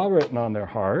the law written on their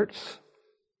hearts,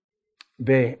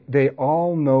 They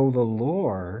all know the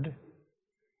Lord,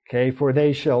 okay, for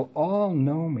they shall all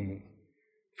know me,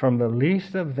 from the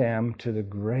least of them to the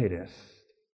greatest,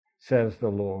 says the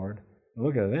Lord.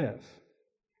 Look at this.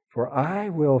 For I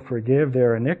will forgive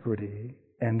their iniquity,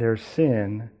 and their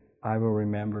sin I will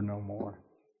remember no more.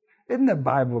 Isn't the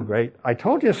Bible great? I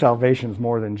told you salvation is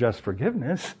more than just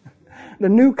forgiveness. The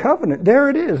new covenant, there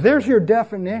it is. There's your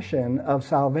definition of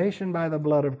salvation by the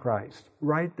blood of Christ,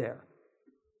 right there.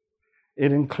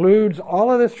 It includes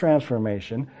all of this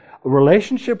transformation, a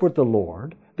relationship with the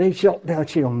Lord. They shall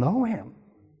know Him,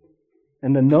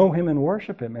 and to know Him and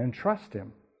worship Him and trust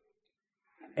Him.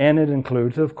 And it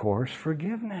includes, of course,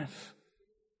 forgiveness.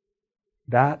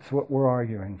 That's what we're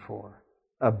arguing for,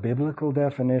 a biblical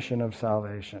definition of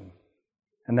salvation.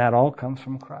 And that all comes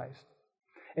from Christ.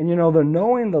 And you know, the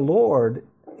knowing the Lord,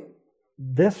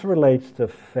 this relates to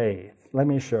faith. Let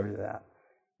me show you that.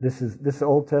 This is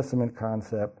Old Testament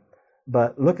concept.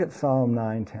 But look at Psalm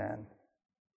 9:10.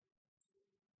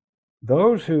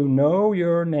 Those who know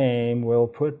your name will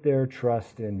put their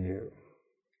trust in you.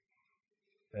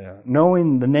 There.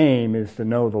 Knowing the name is to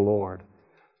know the Lord.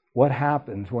 What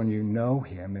happens when you know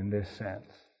Him in this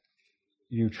sense?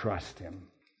 You trust Him.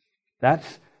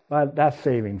 That's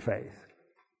saving faith.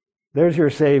 There's your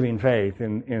saving faith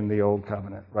in the Old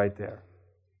Covenant right there.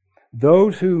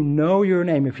 Those who know your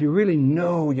name, if you really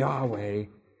know Yahweh,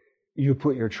 you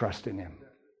put your trust in Him.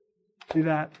 See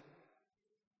that?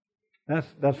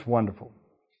 That's wonderful.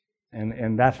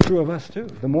 And that's true of us too.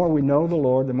 The more we know the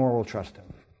Lord, the more we'll trust Him.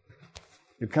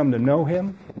 You come to know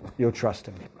Him, you'll trust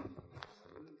Him.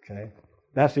 Okay?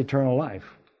 That's eternal life.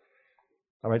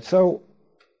 All right, so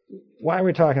why are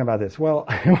we talking about this? Well,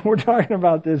 we're talking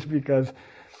about this because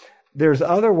there's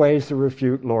other ways to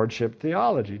refute lordship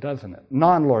theology, doesn't it?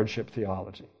 Non-lordship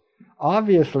theology.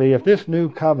 Obviously, if this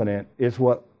new covenant is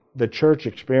what the church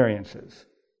experiences,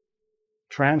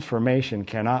 transformation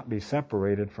cannot be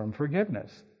separated from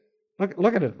forgiveness.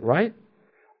 Look at it, right?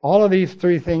 All of these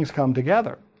three things come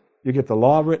together. You get the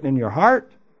law written in your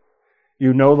heart,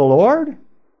 you know the Lord,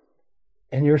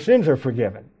 and your sins are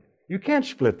forgiven. You can't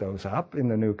split those up in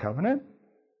the new covenant.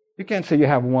 You can't say you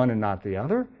have one and not the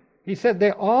other. He said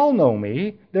they all know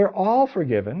me, they're all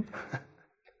forgiven.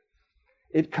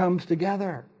 It comes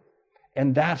together.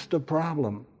 And that's the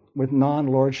problem with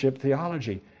non-lordship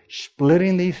theology.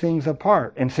 Splitting these things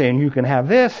apart and saying you can have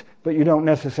this, but you don't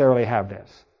necessarily have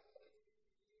this.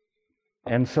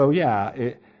 And so,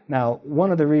 now,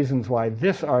 one of the reasons why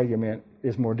this argument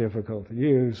is more difficult to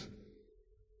use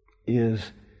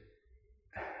is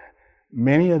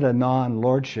many of the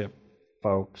non-lordship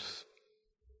folks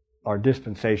are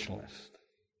dispensationalists.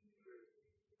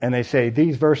 And they say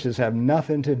these verses have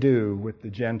nothing to do with the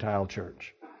Gentile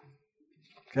church.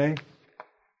 Okay?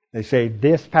 They say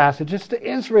this passage is to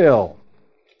Israel.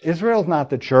 Israel's not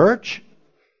the church.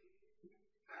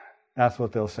 That's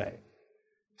what they'll say.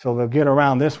 So they'll get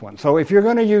around this one. So if you're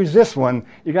going to use this one,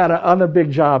 you got another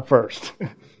big job first.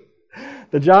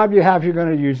 The job you have, you're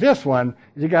going to use this one,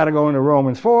 is you got to go into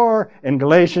Romans 4 and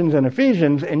Galatians and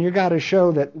Ephesians, and you got to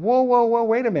show that, whoa,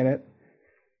 wait a minute.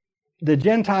 The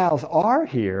Gentiles are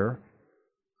here.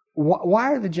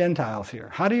 Why are the Gentiles here?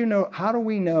 How do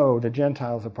we know the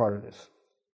Gentiles are part of this?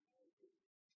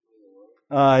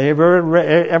 Ever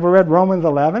read Romans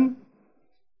 11?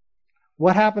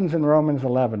 What happens in Romans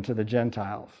 11 to the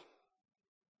Gentiles?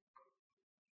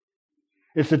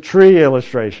 It's a tree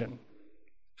illustration.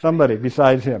 Somebody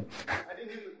besides him. I didn't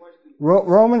hear the question.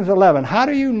 Romans 11. How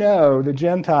do you know the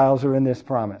Gentiles are in this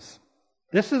promise?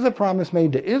 This is a promise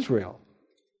made to Israel.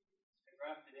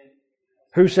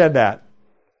 Who said that?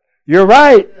 You're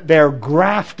right. They're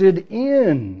grafted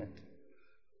in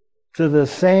to the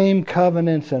same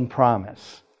covenants and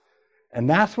promise. And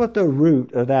that's what the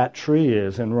root of that tree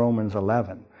is in Romans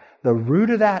 11. The root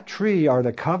of that tree are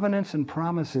the covenants and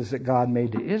promises that God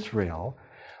made to Israel.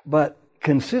 But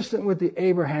consistent with the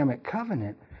Abrahamic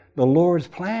covenant, the Lord's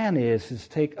plan is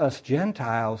take us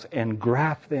Gentiles and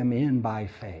graft them in by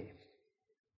faith.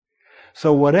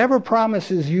 So whatever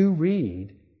promises you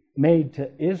read made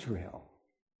to Israel,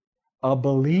 a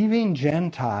believing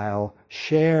Gentile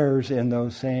shares in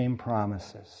those same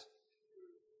promises.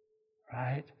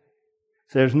 Right?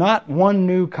 So there's not one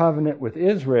new covenant with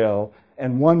Israel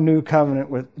and one new covenant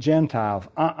with Gentiles.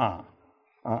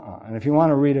 And if you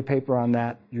want to read a paper on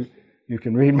that, you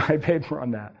can read my paper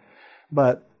on that.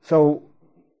 But so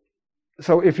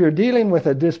if you're dealing with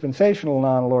a dispensational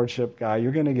non-lordship guy,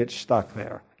 you're going to get stuck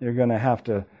there. You're going to have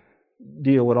to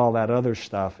deal with all that other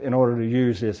stuff in order to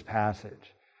use this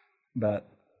passage. But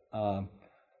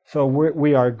So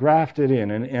we are grafted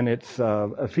in, and it's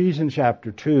Ephesians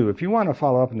chapter 2. If you want to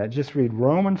follow up on that, just read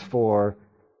Romans 4,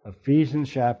 Ephesians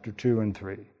chapter 2 and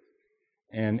 3.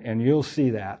 And you'll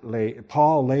see that.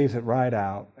 Paul lays it right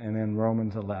out, and then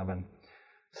Romans 11.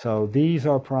 So these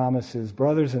are promises.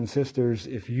 Brothers and sisters,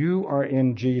 if you are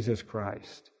in Jesus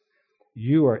Christ,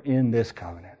 you are in this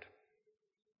covenant.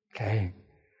 Okay?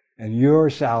 And your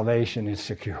salvation is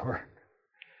secure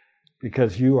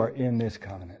because you are in this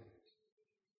covenant.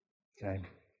 Okay?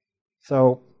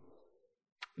 So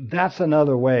that's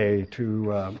another way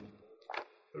to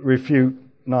refute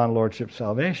non-Lordship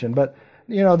salvation. But,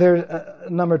 there's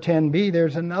number 10b,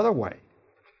 there's another way.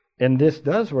 And this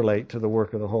does relate to the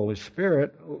work of the Holy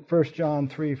Spirit. 1 John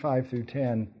 3, 5 through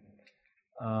 10.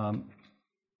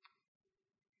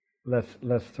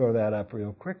 Let's throw that up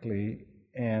real quickly.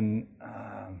 And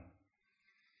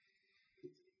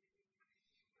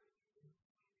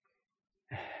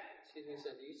excuse me, so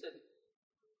you said,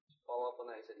 follow up on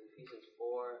that, you said Ephesians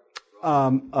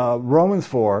 4. Romans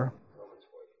 4,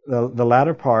 the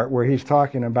latter part where he's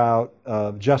talking about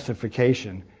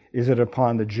justification. Is it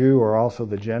upon the Jew or also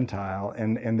the Gentile?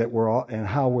 And that we're all, and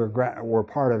how we're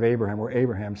part of Abraham, we're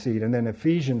Abraham's seed. And then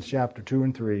Ephesians chapter 2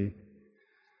 and 3.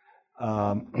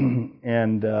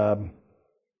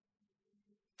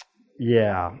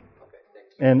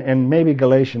 And maybe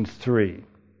Galatians 3.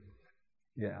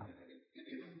 Yeah.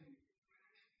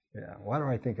 Why do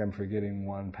I think I'm forgetting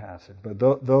one passage? But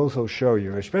those will show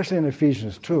you, especially in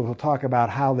Ephesians 2, we'll talk about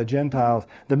how the Gentiles,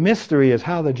 the mystery is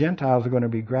how the Gentiles are going to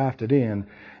be grafted in,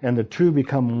 and the two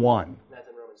become one. That's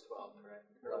in Romans 12, correct?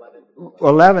 Or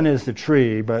 11? 11 is the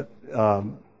tree, but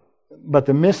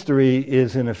the mystery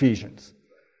is in Ephesians.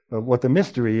 But what the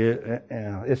mystery is,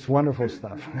 it's wonderful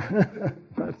stuff.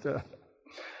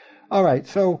 All right,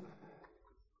 so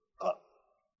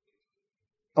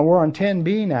we're on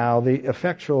 10b now, the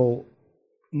effectual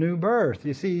new birth.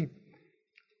 You see,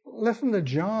 listen to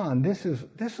John. This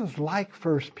is like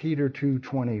 1 Peter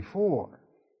 2:24.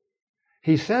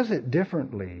 He says it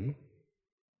differently,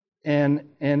 and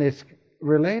it's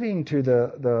relating to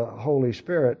the Holy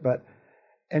Spirit.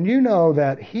 And you know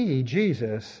that He,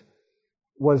 Jesus,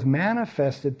 was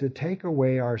manifested to take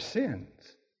away our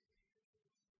sins,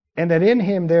 and that in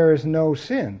Him there is no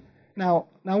sin. Now,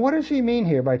 what does he mean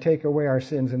here by take away our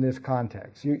sins in this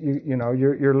context?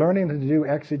 You're learning to do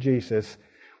exegesis.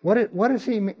 What does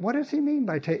he mean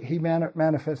by he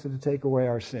manifested to take away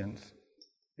our sins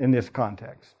in this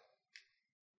context?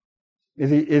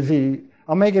 Is he?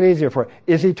 I'll make it easier for you.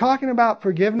 Is he talking about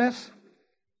forgiveness,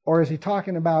 or is he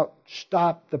talking about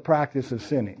stop the practice of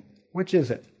sinning? Which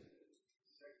is it?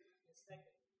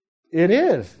 It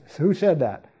is. Who said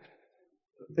that?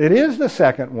 It is the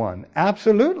second one.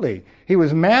 Absolutely. He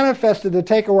was manifested to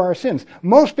take away our sins.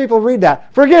 Most people read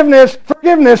that. Forgiveness,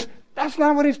 forgiveness. That's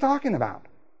not what he's talking about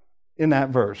in that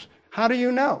verse. How do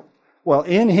you know? Well,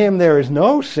 in Him there is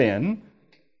no sin.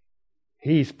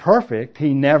 He's perfect.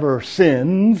 He never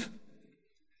sins.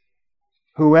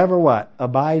 Whoever what?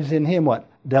 Abides in Him what?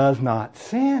 Does not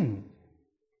sin.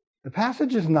 The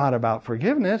passage is not about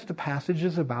forgiveness. The passage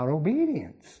is about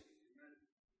obedience.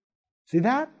 See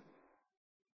that?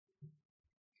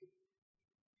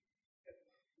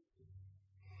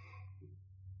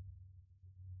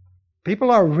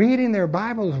 People are reading their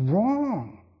Bibles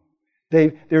wrong.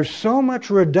 There's so much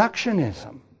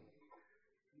reductionism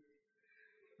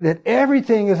that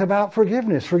everything is about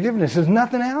forgiveness. Forgiveness is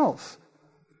nothing else.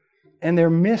 And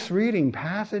they're misreading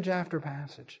passage after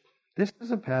passage. This is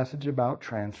a passage about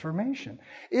transformation.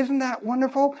 Isn't that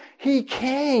wonderful? He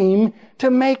came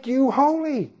to make you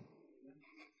holy.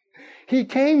 He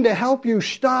came to help you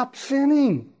stop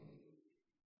sinning.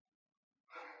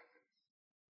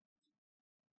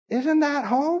 Isn't that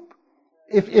hope?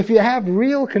 If you have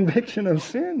real conviction of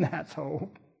sin, that's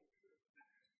hope.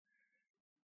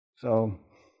 So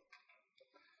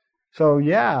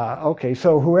yeah, okay.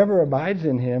 So whoever abides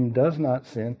in Him does not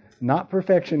sin. Not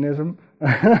perfectionism.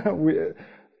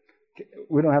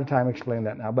 we don't have time to explain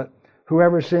that now. But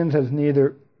whoever sins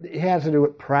it has to do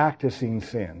with practicing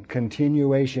sin.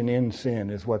 Continuation in sin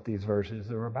is what these verses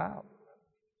are about.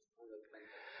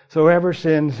 So whoever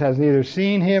sins has neither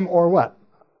seen Him or what?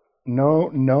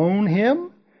 Known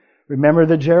Him. Remember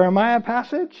the Jeremiah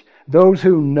passage? Those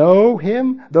who know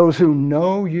Him, those who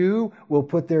know you, will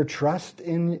put their trust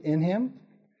in Him.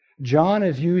 John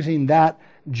is using that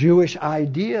Jewish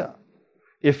idea.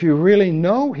 If you really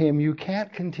know Him, you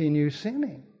can't continue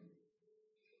sinning.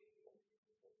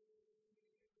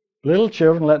 Little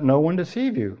children, let no one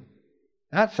deceive you.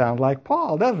 That sounds like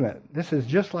Paul, doesn't it? This is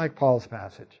just like Paul's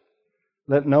passage.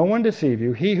 Let no one deceive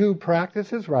you. He who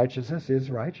practices righteousness is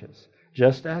righteous,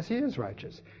 just as he is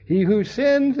righteous. He who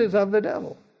sins is of the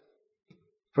devil.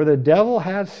 For the devil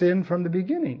has sinned from the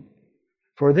beginning.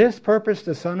 For this purpose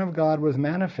the Son of God was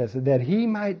manifested, that he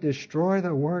might destroy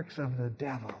the works of the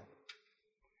devil.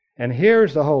 And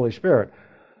here's the Holy Spirit.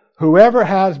 Whoever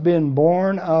has been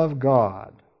born of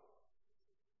God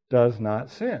does not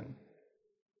sin.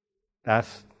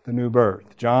 That's the new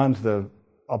birth. John's the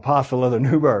apostle of the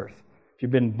new birth. If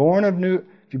you've been born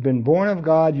of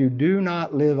God, you do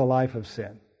not live a life of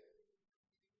sin.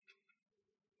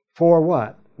 For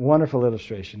what? Wonderful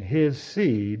illustration. His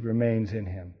seed remains in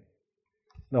him.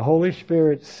 The Holy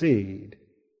Spirit's seed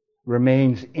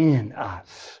remains in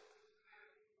us.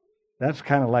 That's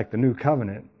kind of like the new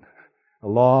covenant, a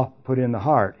law put in the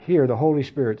heart. Here, the Holy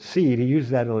Spirit's seed, he uses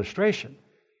that illustration.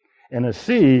 And a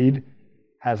seed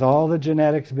has all the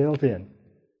genetics built in.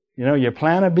 You know, you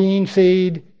plant a bean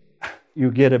seed,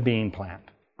 you get a bean plant.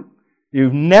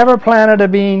 You've never planted a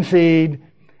bean seed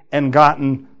and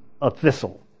gotten a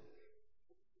thistle.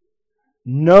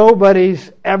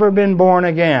 Nobody's ever been born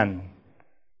again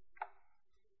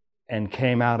and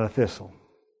came out a thistle.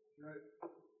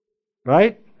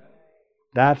 Right?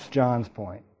 That's John's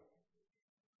point.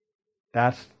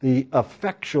 That's the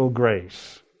effectual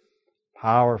grace.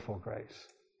 Powerful grace.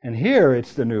 And here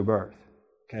it's the new birth.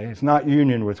 Okay? It's not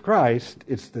union with Christ,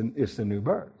 it's the new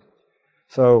birth.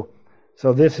 So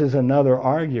this is another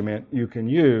argument you can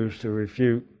use to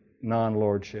refute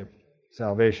non-lordship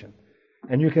salvation.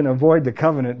 And you can avoid the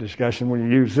covenant discussion when you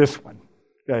use this one.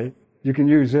 Okay? You can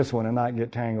use this one and not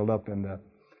get tangled up in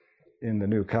the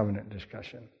new covenant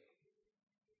discussion.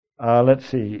 Let's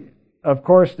see. Of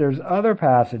course, there's other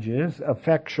passages,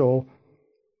 effectual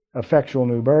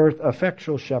new birth,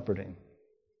 effectual shepherding.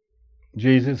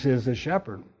 Jesus is the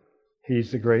shepherd.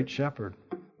 He's the great shepherd.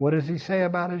 What does he say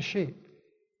about his sheep?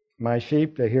 My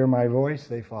sheep, they hear my voice,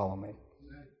 they follow me.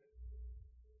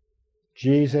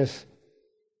 Jesus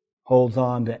holds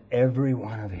on to every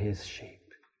one of his sheep.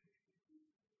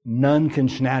 None can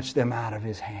snatch them out of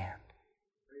his hand.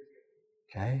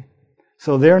 Okay?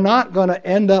 So they're not going to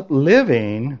end up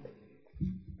living.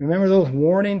 Remember those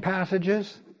warning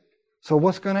passages? So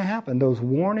what's going to happen? Those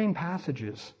warning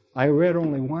passages. I read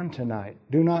only one tonight.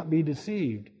 Do not be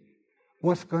deceived.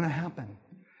 What's going to happen?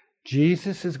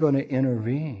 Jesus is going to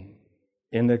intervene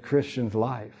in the Christian's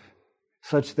life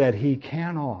such that he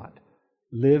cannot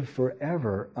live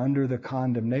forever under the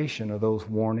condemnation of those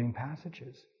warning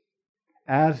passages.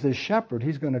 As the shepherd,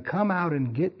 he's going to come out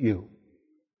and get you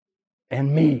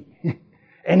and me.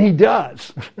 And he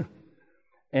does.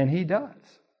 And he does.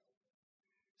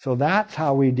 So that's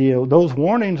how we deal. Those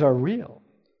warnings are real.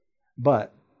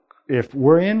 But if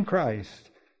we're in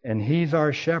Christ and he's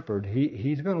our shepherd,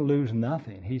 he's going to lose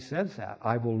nothing. He says that.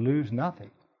 I will lose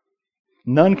nothing.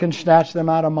 None can snatch them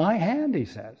out of my hand, he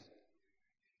says.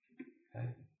 Okay.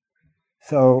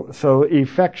 So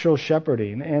effectual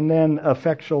shepherding. And then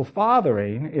effectual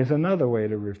fathering is another way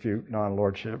to refute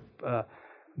non-lordship.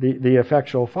 The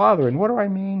effectual fathering. What do I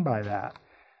mean by that?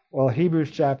 Well, Hebrews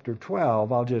chapter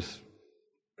 12,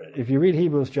 if you read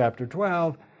Hebrews chapter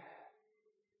 12,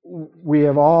 we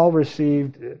have all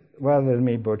received, rather than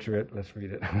me butcher it, let's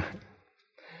read it.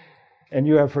 And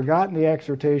you have forgotten the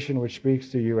exhortation which speaks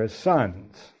to you as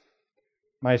sons.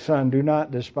 My son, do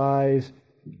not despise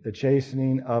the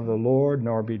chastening of the Lord,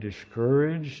 nor be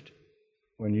discouraged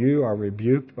when you are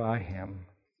rebuked by him.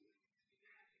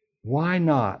 Why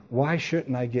not? Why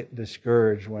shouldn't I get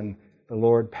discouraged when the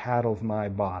Lord paddles my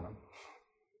bottom?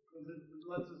 Because it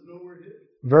lets us know we're hit.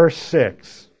 Verse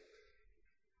 6.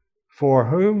 For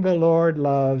whom the Lord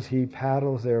loves, he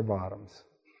paddles their bottoms.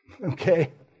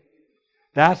 Okay?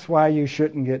 That's why you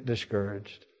shouldn't get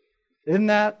discouraged. Isn't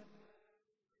that?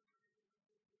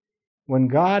 When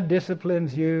God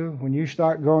disciplines you, when you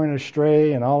start going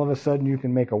astray and all of a sudden you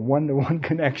can make a one-to-one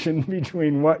connection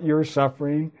between what you're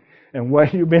suffering and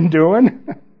what you've been doing,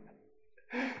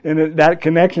 and that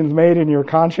connection's made in your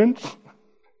conscience,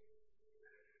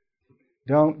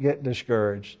 don't get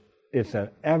discouraged. It's an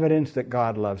evidence that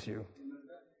God loves you.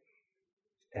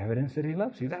 Evidence that he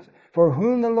loves you. That's for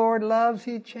whom the Lord loves,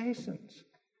 he chastens.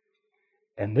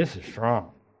 And this is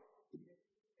strong.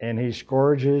 And he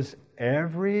scourges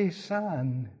every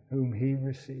son whom he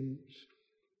receives.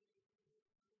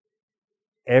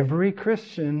 Every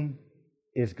Christian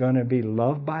is going to be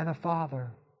loved by the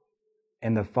Father.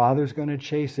 And the Father's going to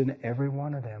chasten every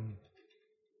one of them.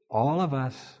 All of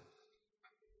us.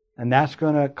 And that's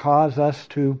going to cause us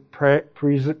to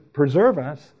preserve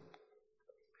us.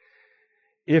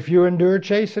 If you endure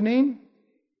chastening,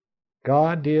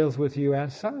 God deals with you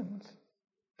as sons.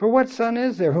 For what son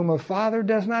is there whom a father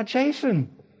does not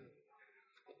chasten?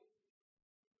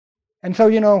 And so,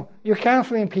 you're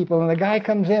counseling people, and the guy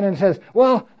comes in and says,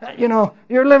 well,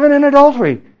 you're living in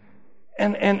adultery.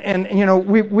 And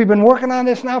we've been working on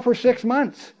this now for 6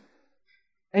 months,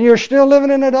 and you're still living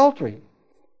in adultery.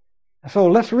 So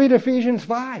let's read Ephesians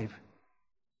 5.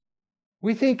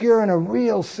 We think you're in a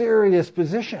real serious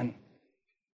position.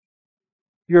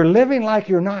 You're living like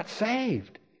you're not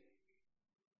saved.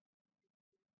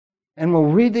 And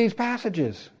we'll read these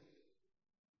passages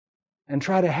and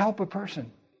try to help a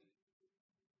person.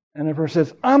 And the person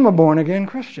says, I'm a born-again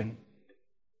Christian.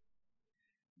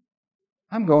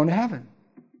 I'm going to heaven.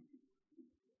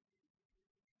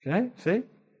 Okay, see?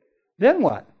 Then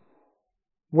what?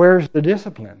 Where's the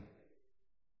discipline?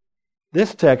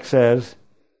 This text says,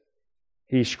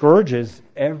 He scourges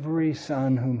every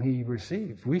son whom He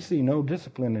receives. We see no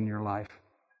discipline in your life.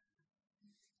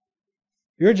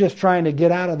 You're just trying to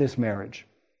get out of this marriage.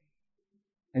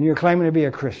 And you're claiming to be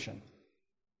a Christian.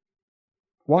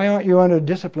 Why aren't you under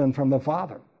discipline from the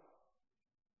Father?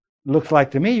 Looks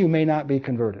like to me you may not be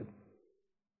converted.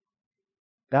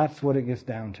 That's what it gets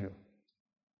down to.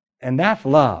 And that's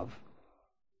love.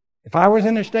 If I was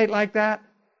in a state like that,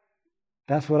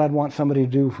 that's what I'd want somebody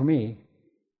to do for me.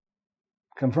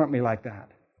 Confront me like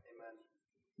that.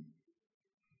 Amen.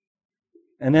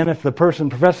 And then if the person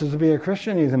professes to be a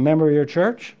Christian, he's a member of your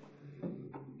church,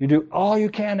 you do all you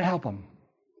can to help him.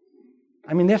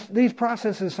 I mean, these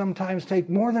processes sometimes take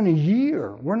more than a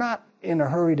year. We're not in a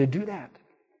hurry to do that.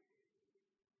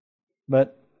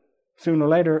 But sooner or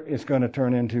later, it's going to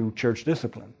turn into church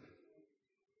discipline.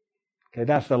 Okay,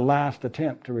 that's the last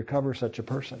attempt to recover such a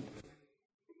person.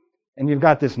 And you've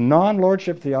got this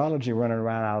non-Lordship theology running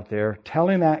around out there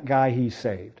telling that guy he's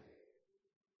saved.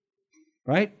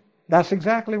 Right? That's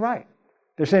exactly right.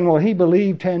 They're saying, well, he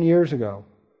believed 10 years ago.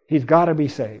 He's got to be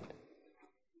saved.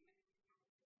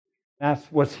 That's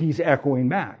what he's echoing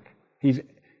back. He's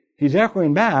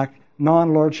echoing back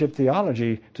non-Lordship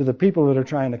theology to the people that are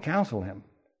trying to counsel him.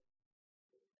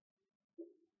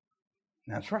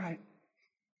 That's right.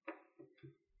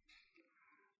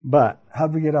 But how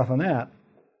do we get off on that?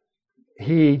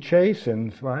 He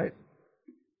chastens, right?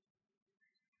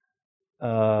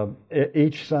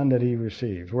 Each son that he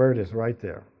receives. Where it is, right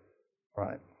there.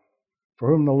 Right. For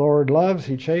whom the Lord loves,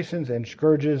 He chastens and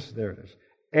scourges. There it is.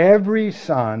 Every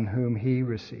son whom He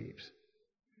receives.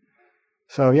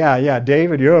 So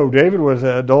David was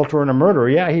an adulterer and a murderer.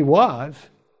 Yeah, he was.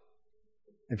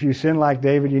 If you sin like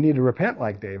David, you need to repent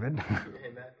like David.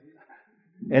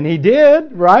 And he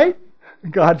did, right?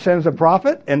 God sends a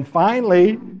prophet, and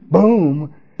finally,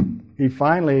 boom, he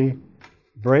finally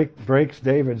breaks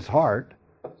David's heart.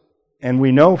 And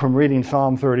we know from reading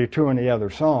Psalm 32 and the other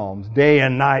Psalms, day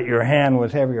and night your hand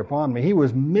was heavy upon me. He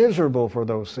was miserable for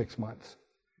those 6 months.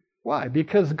 Why?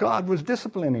 Because God was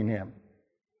disciplining him.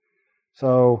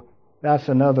 So that's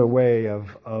another way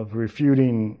of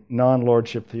refuting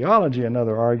non-Lordship theology.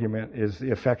 Another argument is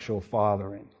the effectual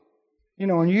fathering.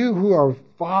 And you who are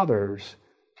fathers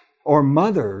or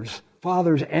mothers,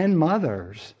 fathers and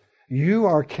mothers, you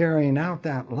are carrying out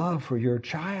that love for your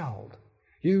child.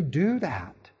 You do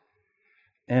that.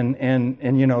 And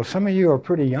some of you are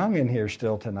pretty young in here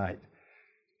still tonight.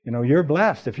 You're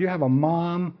blessed. If you have a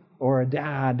mom or a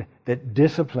dad that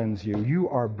disciplines you, you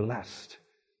are blessed.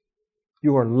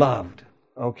 You are loved.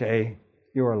 Okay?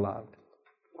 You are loved.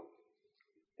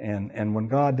 And when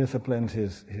God disciplines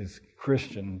His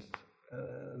Christians,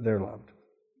 they're loved.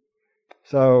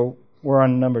 So we're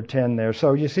on number 10 there.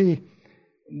 So you see,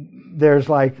 there's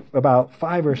like about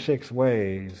 5 or 6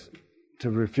 ways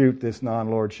to refute this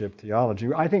non-Lordship theology.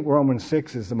 I think Romans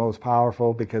 6 is the most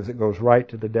powerful because it goes right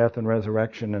to the death and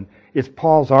resurrection, and it's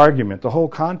Paul's argument. The whole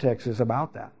context is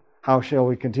about that. How shall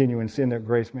we continue in sin that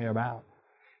grace may abound?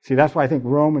 See, that's why I think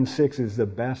Romans 6 is the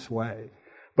best way.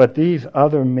 But these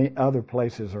other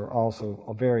places are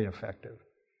also very effective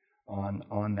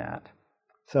on that.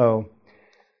 So,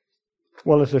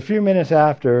 well, it's a few minutes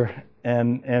after,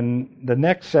 and the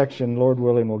next section, Lord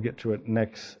willing, we'll get to it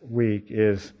next week,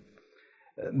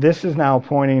 this is now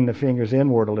pointing the fingers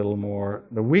inward a little more.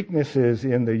 The weakness is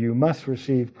in the you must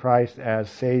receive Christ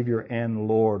as Savior and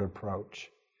Lord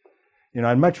approach.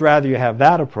 I'd much rather you have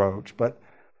that approach, but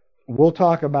we'll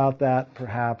talk about that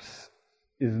perhaps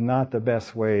is not the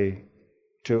best way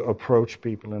to approach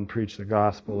people and preach the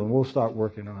gospel, and we'll start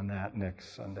working on that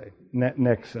next Sunday,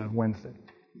 next Wednesday.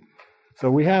 So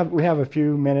we have a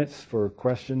few minutes for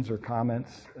questions or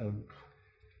comments.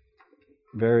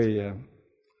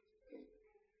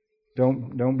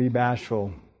 Don't be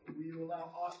bashful. Will you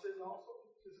allow Austin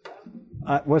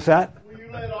also? What's that? Will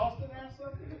you let Austin ask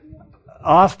something?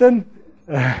 Austin?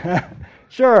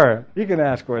 Sure, you can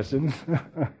ask questions.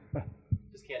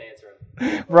 Just can't answer them.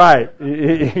 Right.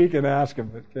 He can ask him,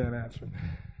 but can't answer.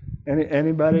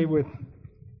 Anybody with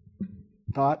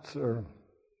thoughts or?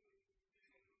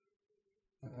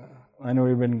 I know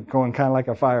we've been going kind of like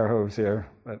a fire hose here,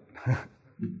 but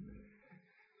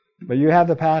but you have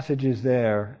the passages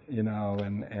there,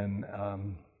 and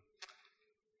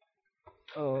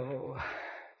oh,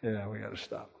 yeah, we got to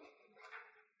stop.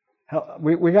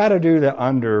 We got to do the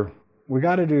under. We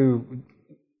got to do.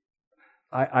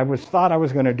 I thought I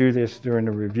was going to do this during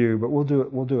the review, but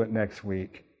we'll do it next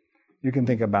week. You can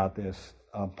think about this.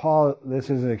 Paul, this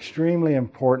is an extremely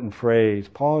important phrase.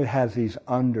 Paul has these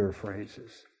under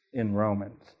phrases in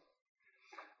Romans.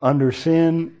 Under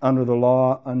sin, under the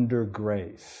law, under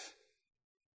grace.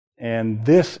 And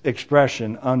this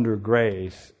expression, under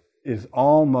grace, is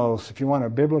almost, if you want a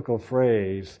biblical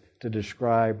phrase to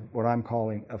describe what I'm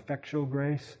calling effectual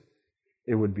grace,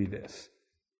 it would be this.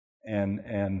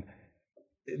 And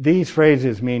these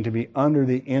phrases mean to be under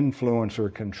the influence or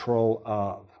control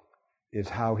of, is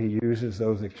how he uses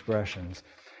those expressions.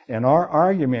 And our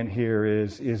argument here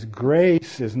is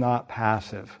grace is not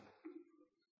passive.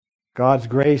 God's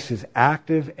grace is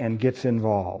active and gets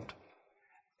involved.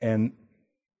 And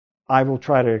I will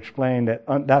try to explain that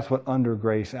that's what under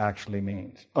grace actually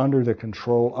means. Under the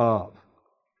control of.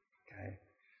 Okay,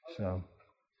 so.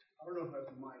 I don't know if that's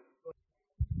a mic.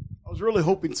 I was really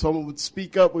hoping someone would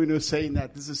speak up when they were saying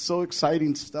that. This is so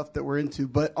exciting stuff that we're into.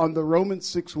 But on the Romans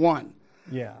 6:1,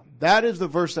 yeah, that is the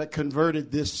verse that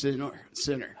converted this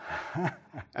sinner.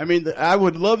 I mean, I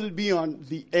would love to be on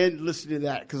the end listening to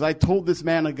that, because I told this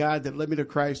man of God that led me to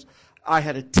Christ I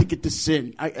had a ticket to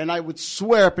sin. And I would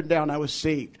swear up and down I was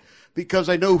saved because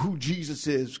I know who Jesus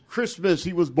is. Christmas,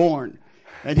 he was born.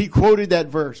 And he quoted that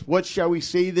verse. What shall we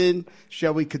say then?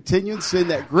 Shall we continue in sin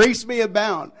that grace may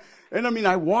abound? And I mean,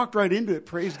 I walked right into it,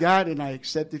 praise God, and I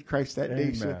accepted Christ that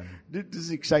day. So this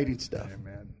is exciting stuff.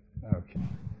 Amen. Okay.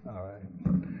 All right.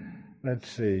 Let's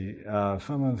see.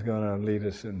 Someone's going to lead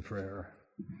us in prayer.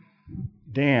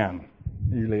 Dan,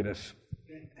 you lead us.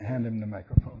 Hand him the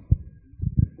microphone.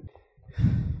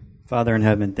 Father in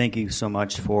heaven, thank you so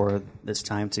much for this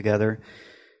time together,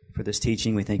 for this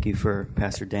teaching. We thank you for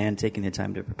Pastor Dan taking the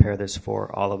time to prepare this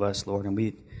for all of us, Lord. And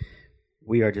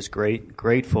we are just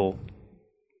grateful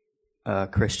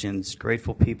Christians,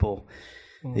 grateful people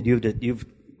that you've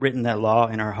written that law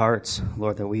in our hearts,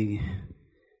 Lord, that we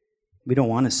don't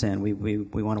want to sin. We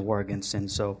want to war against sin.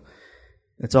 So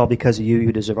it's all because of you.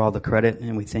 You deserve all the credit,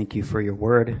 and we thank you for your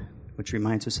word, which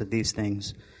reminds us of these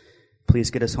things.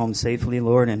 Please get us home safely,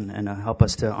 Lord, and help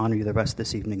us to honor you the rest of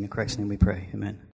this evening. In Christ's name we pray. Amen.